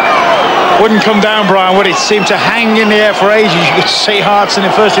moment there. Wouldn't come down, Brian, would it? Seemed to hang in the air for ages. You could see Hartson.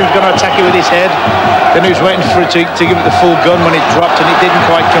 At first he was going to attack it with his head. Then he was waiting for it to give it the full gun when it dropped, and it didn't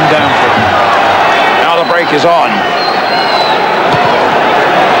quite come down for him. Now the break is on.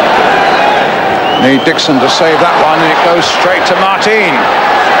 Need Dixon to save that one, and it goes straight to Martin,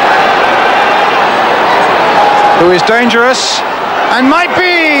 who is dangerous and might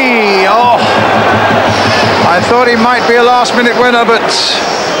be. Oh, I thought he might be a last-minute winner, but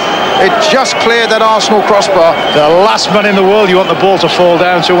it just cleared that Arsenal crossbar. The last man in the world you want the ball to fall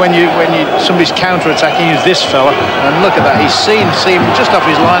down to when somebody's counter-attacking is this fella. And look at that, he's seen just off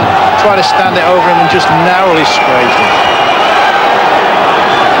his line, try to stand it over him and just narrowly scraped it.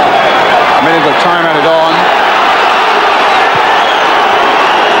 A minute of time added on.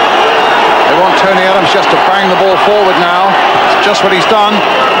 They want Tony Adams just to bang the ball forward now. It's just what he's done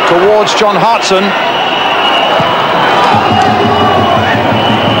towards John Hartson.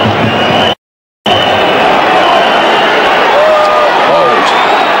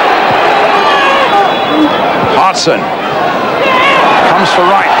 Hartson comes for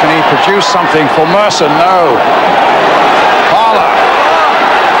Wright. Can he produce something for Merson? No. Parler.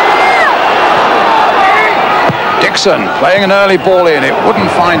 Dixon playing an early ball in. It wouldn't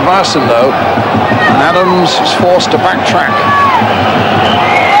find Merson though. And Adams is forced to backtrack.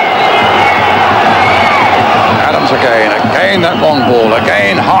 Adams again that long ball.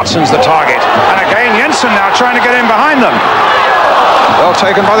 Again Hartson's the target. And again Jensen now trying to get in behind them. Well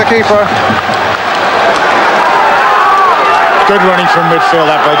taken by the keeper. Good running from midfield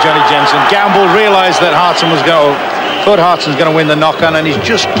that by Johnny Jensen. Gamble realised that Hartson thought Hartson's going to win the knock-on, and he's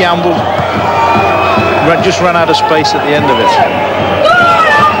just gambled. Just ran out of space at the end of it.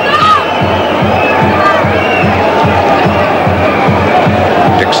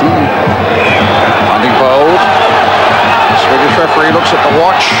 Dixon finding bold. The Swedish referee looks at the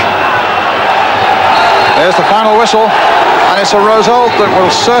watch. There's the final whistle, and it's a result that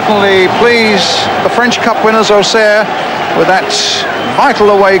will certainly please the French Cup winners Auxerre, with that vital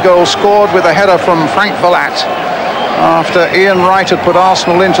away goal scored with a header from Frank Villat after Ian Wright had put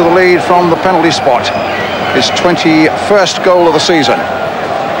Arsenal into the lead from the penalty spot. His 21st goal of the season.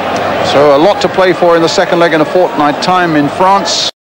 So a lot to play for in the second leg in a fortnight time in France.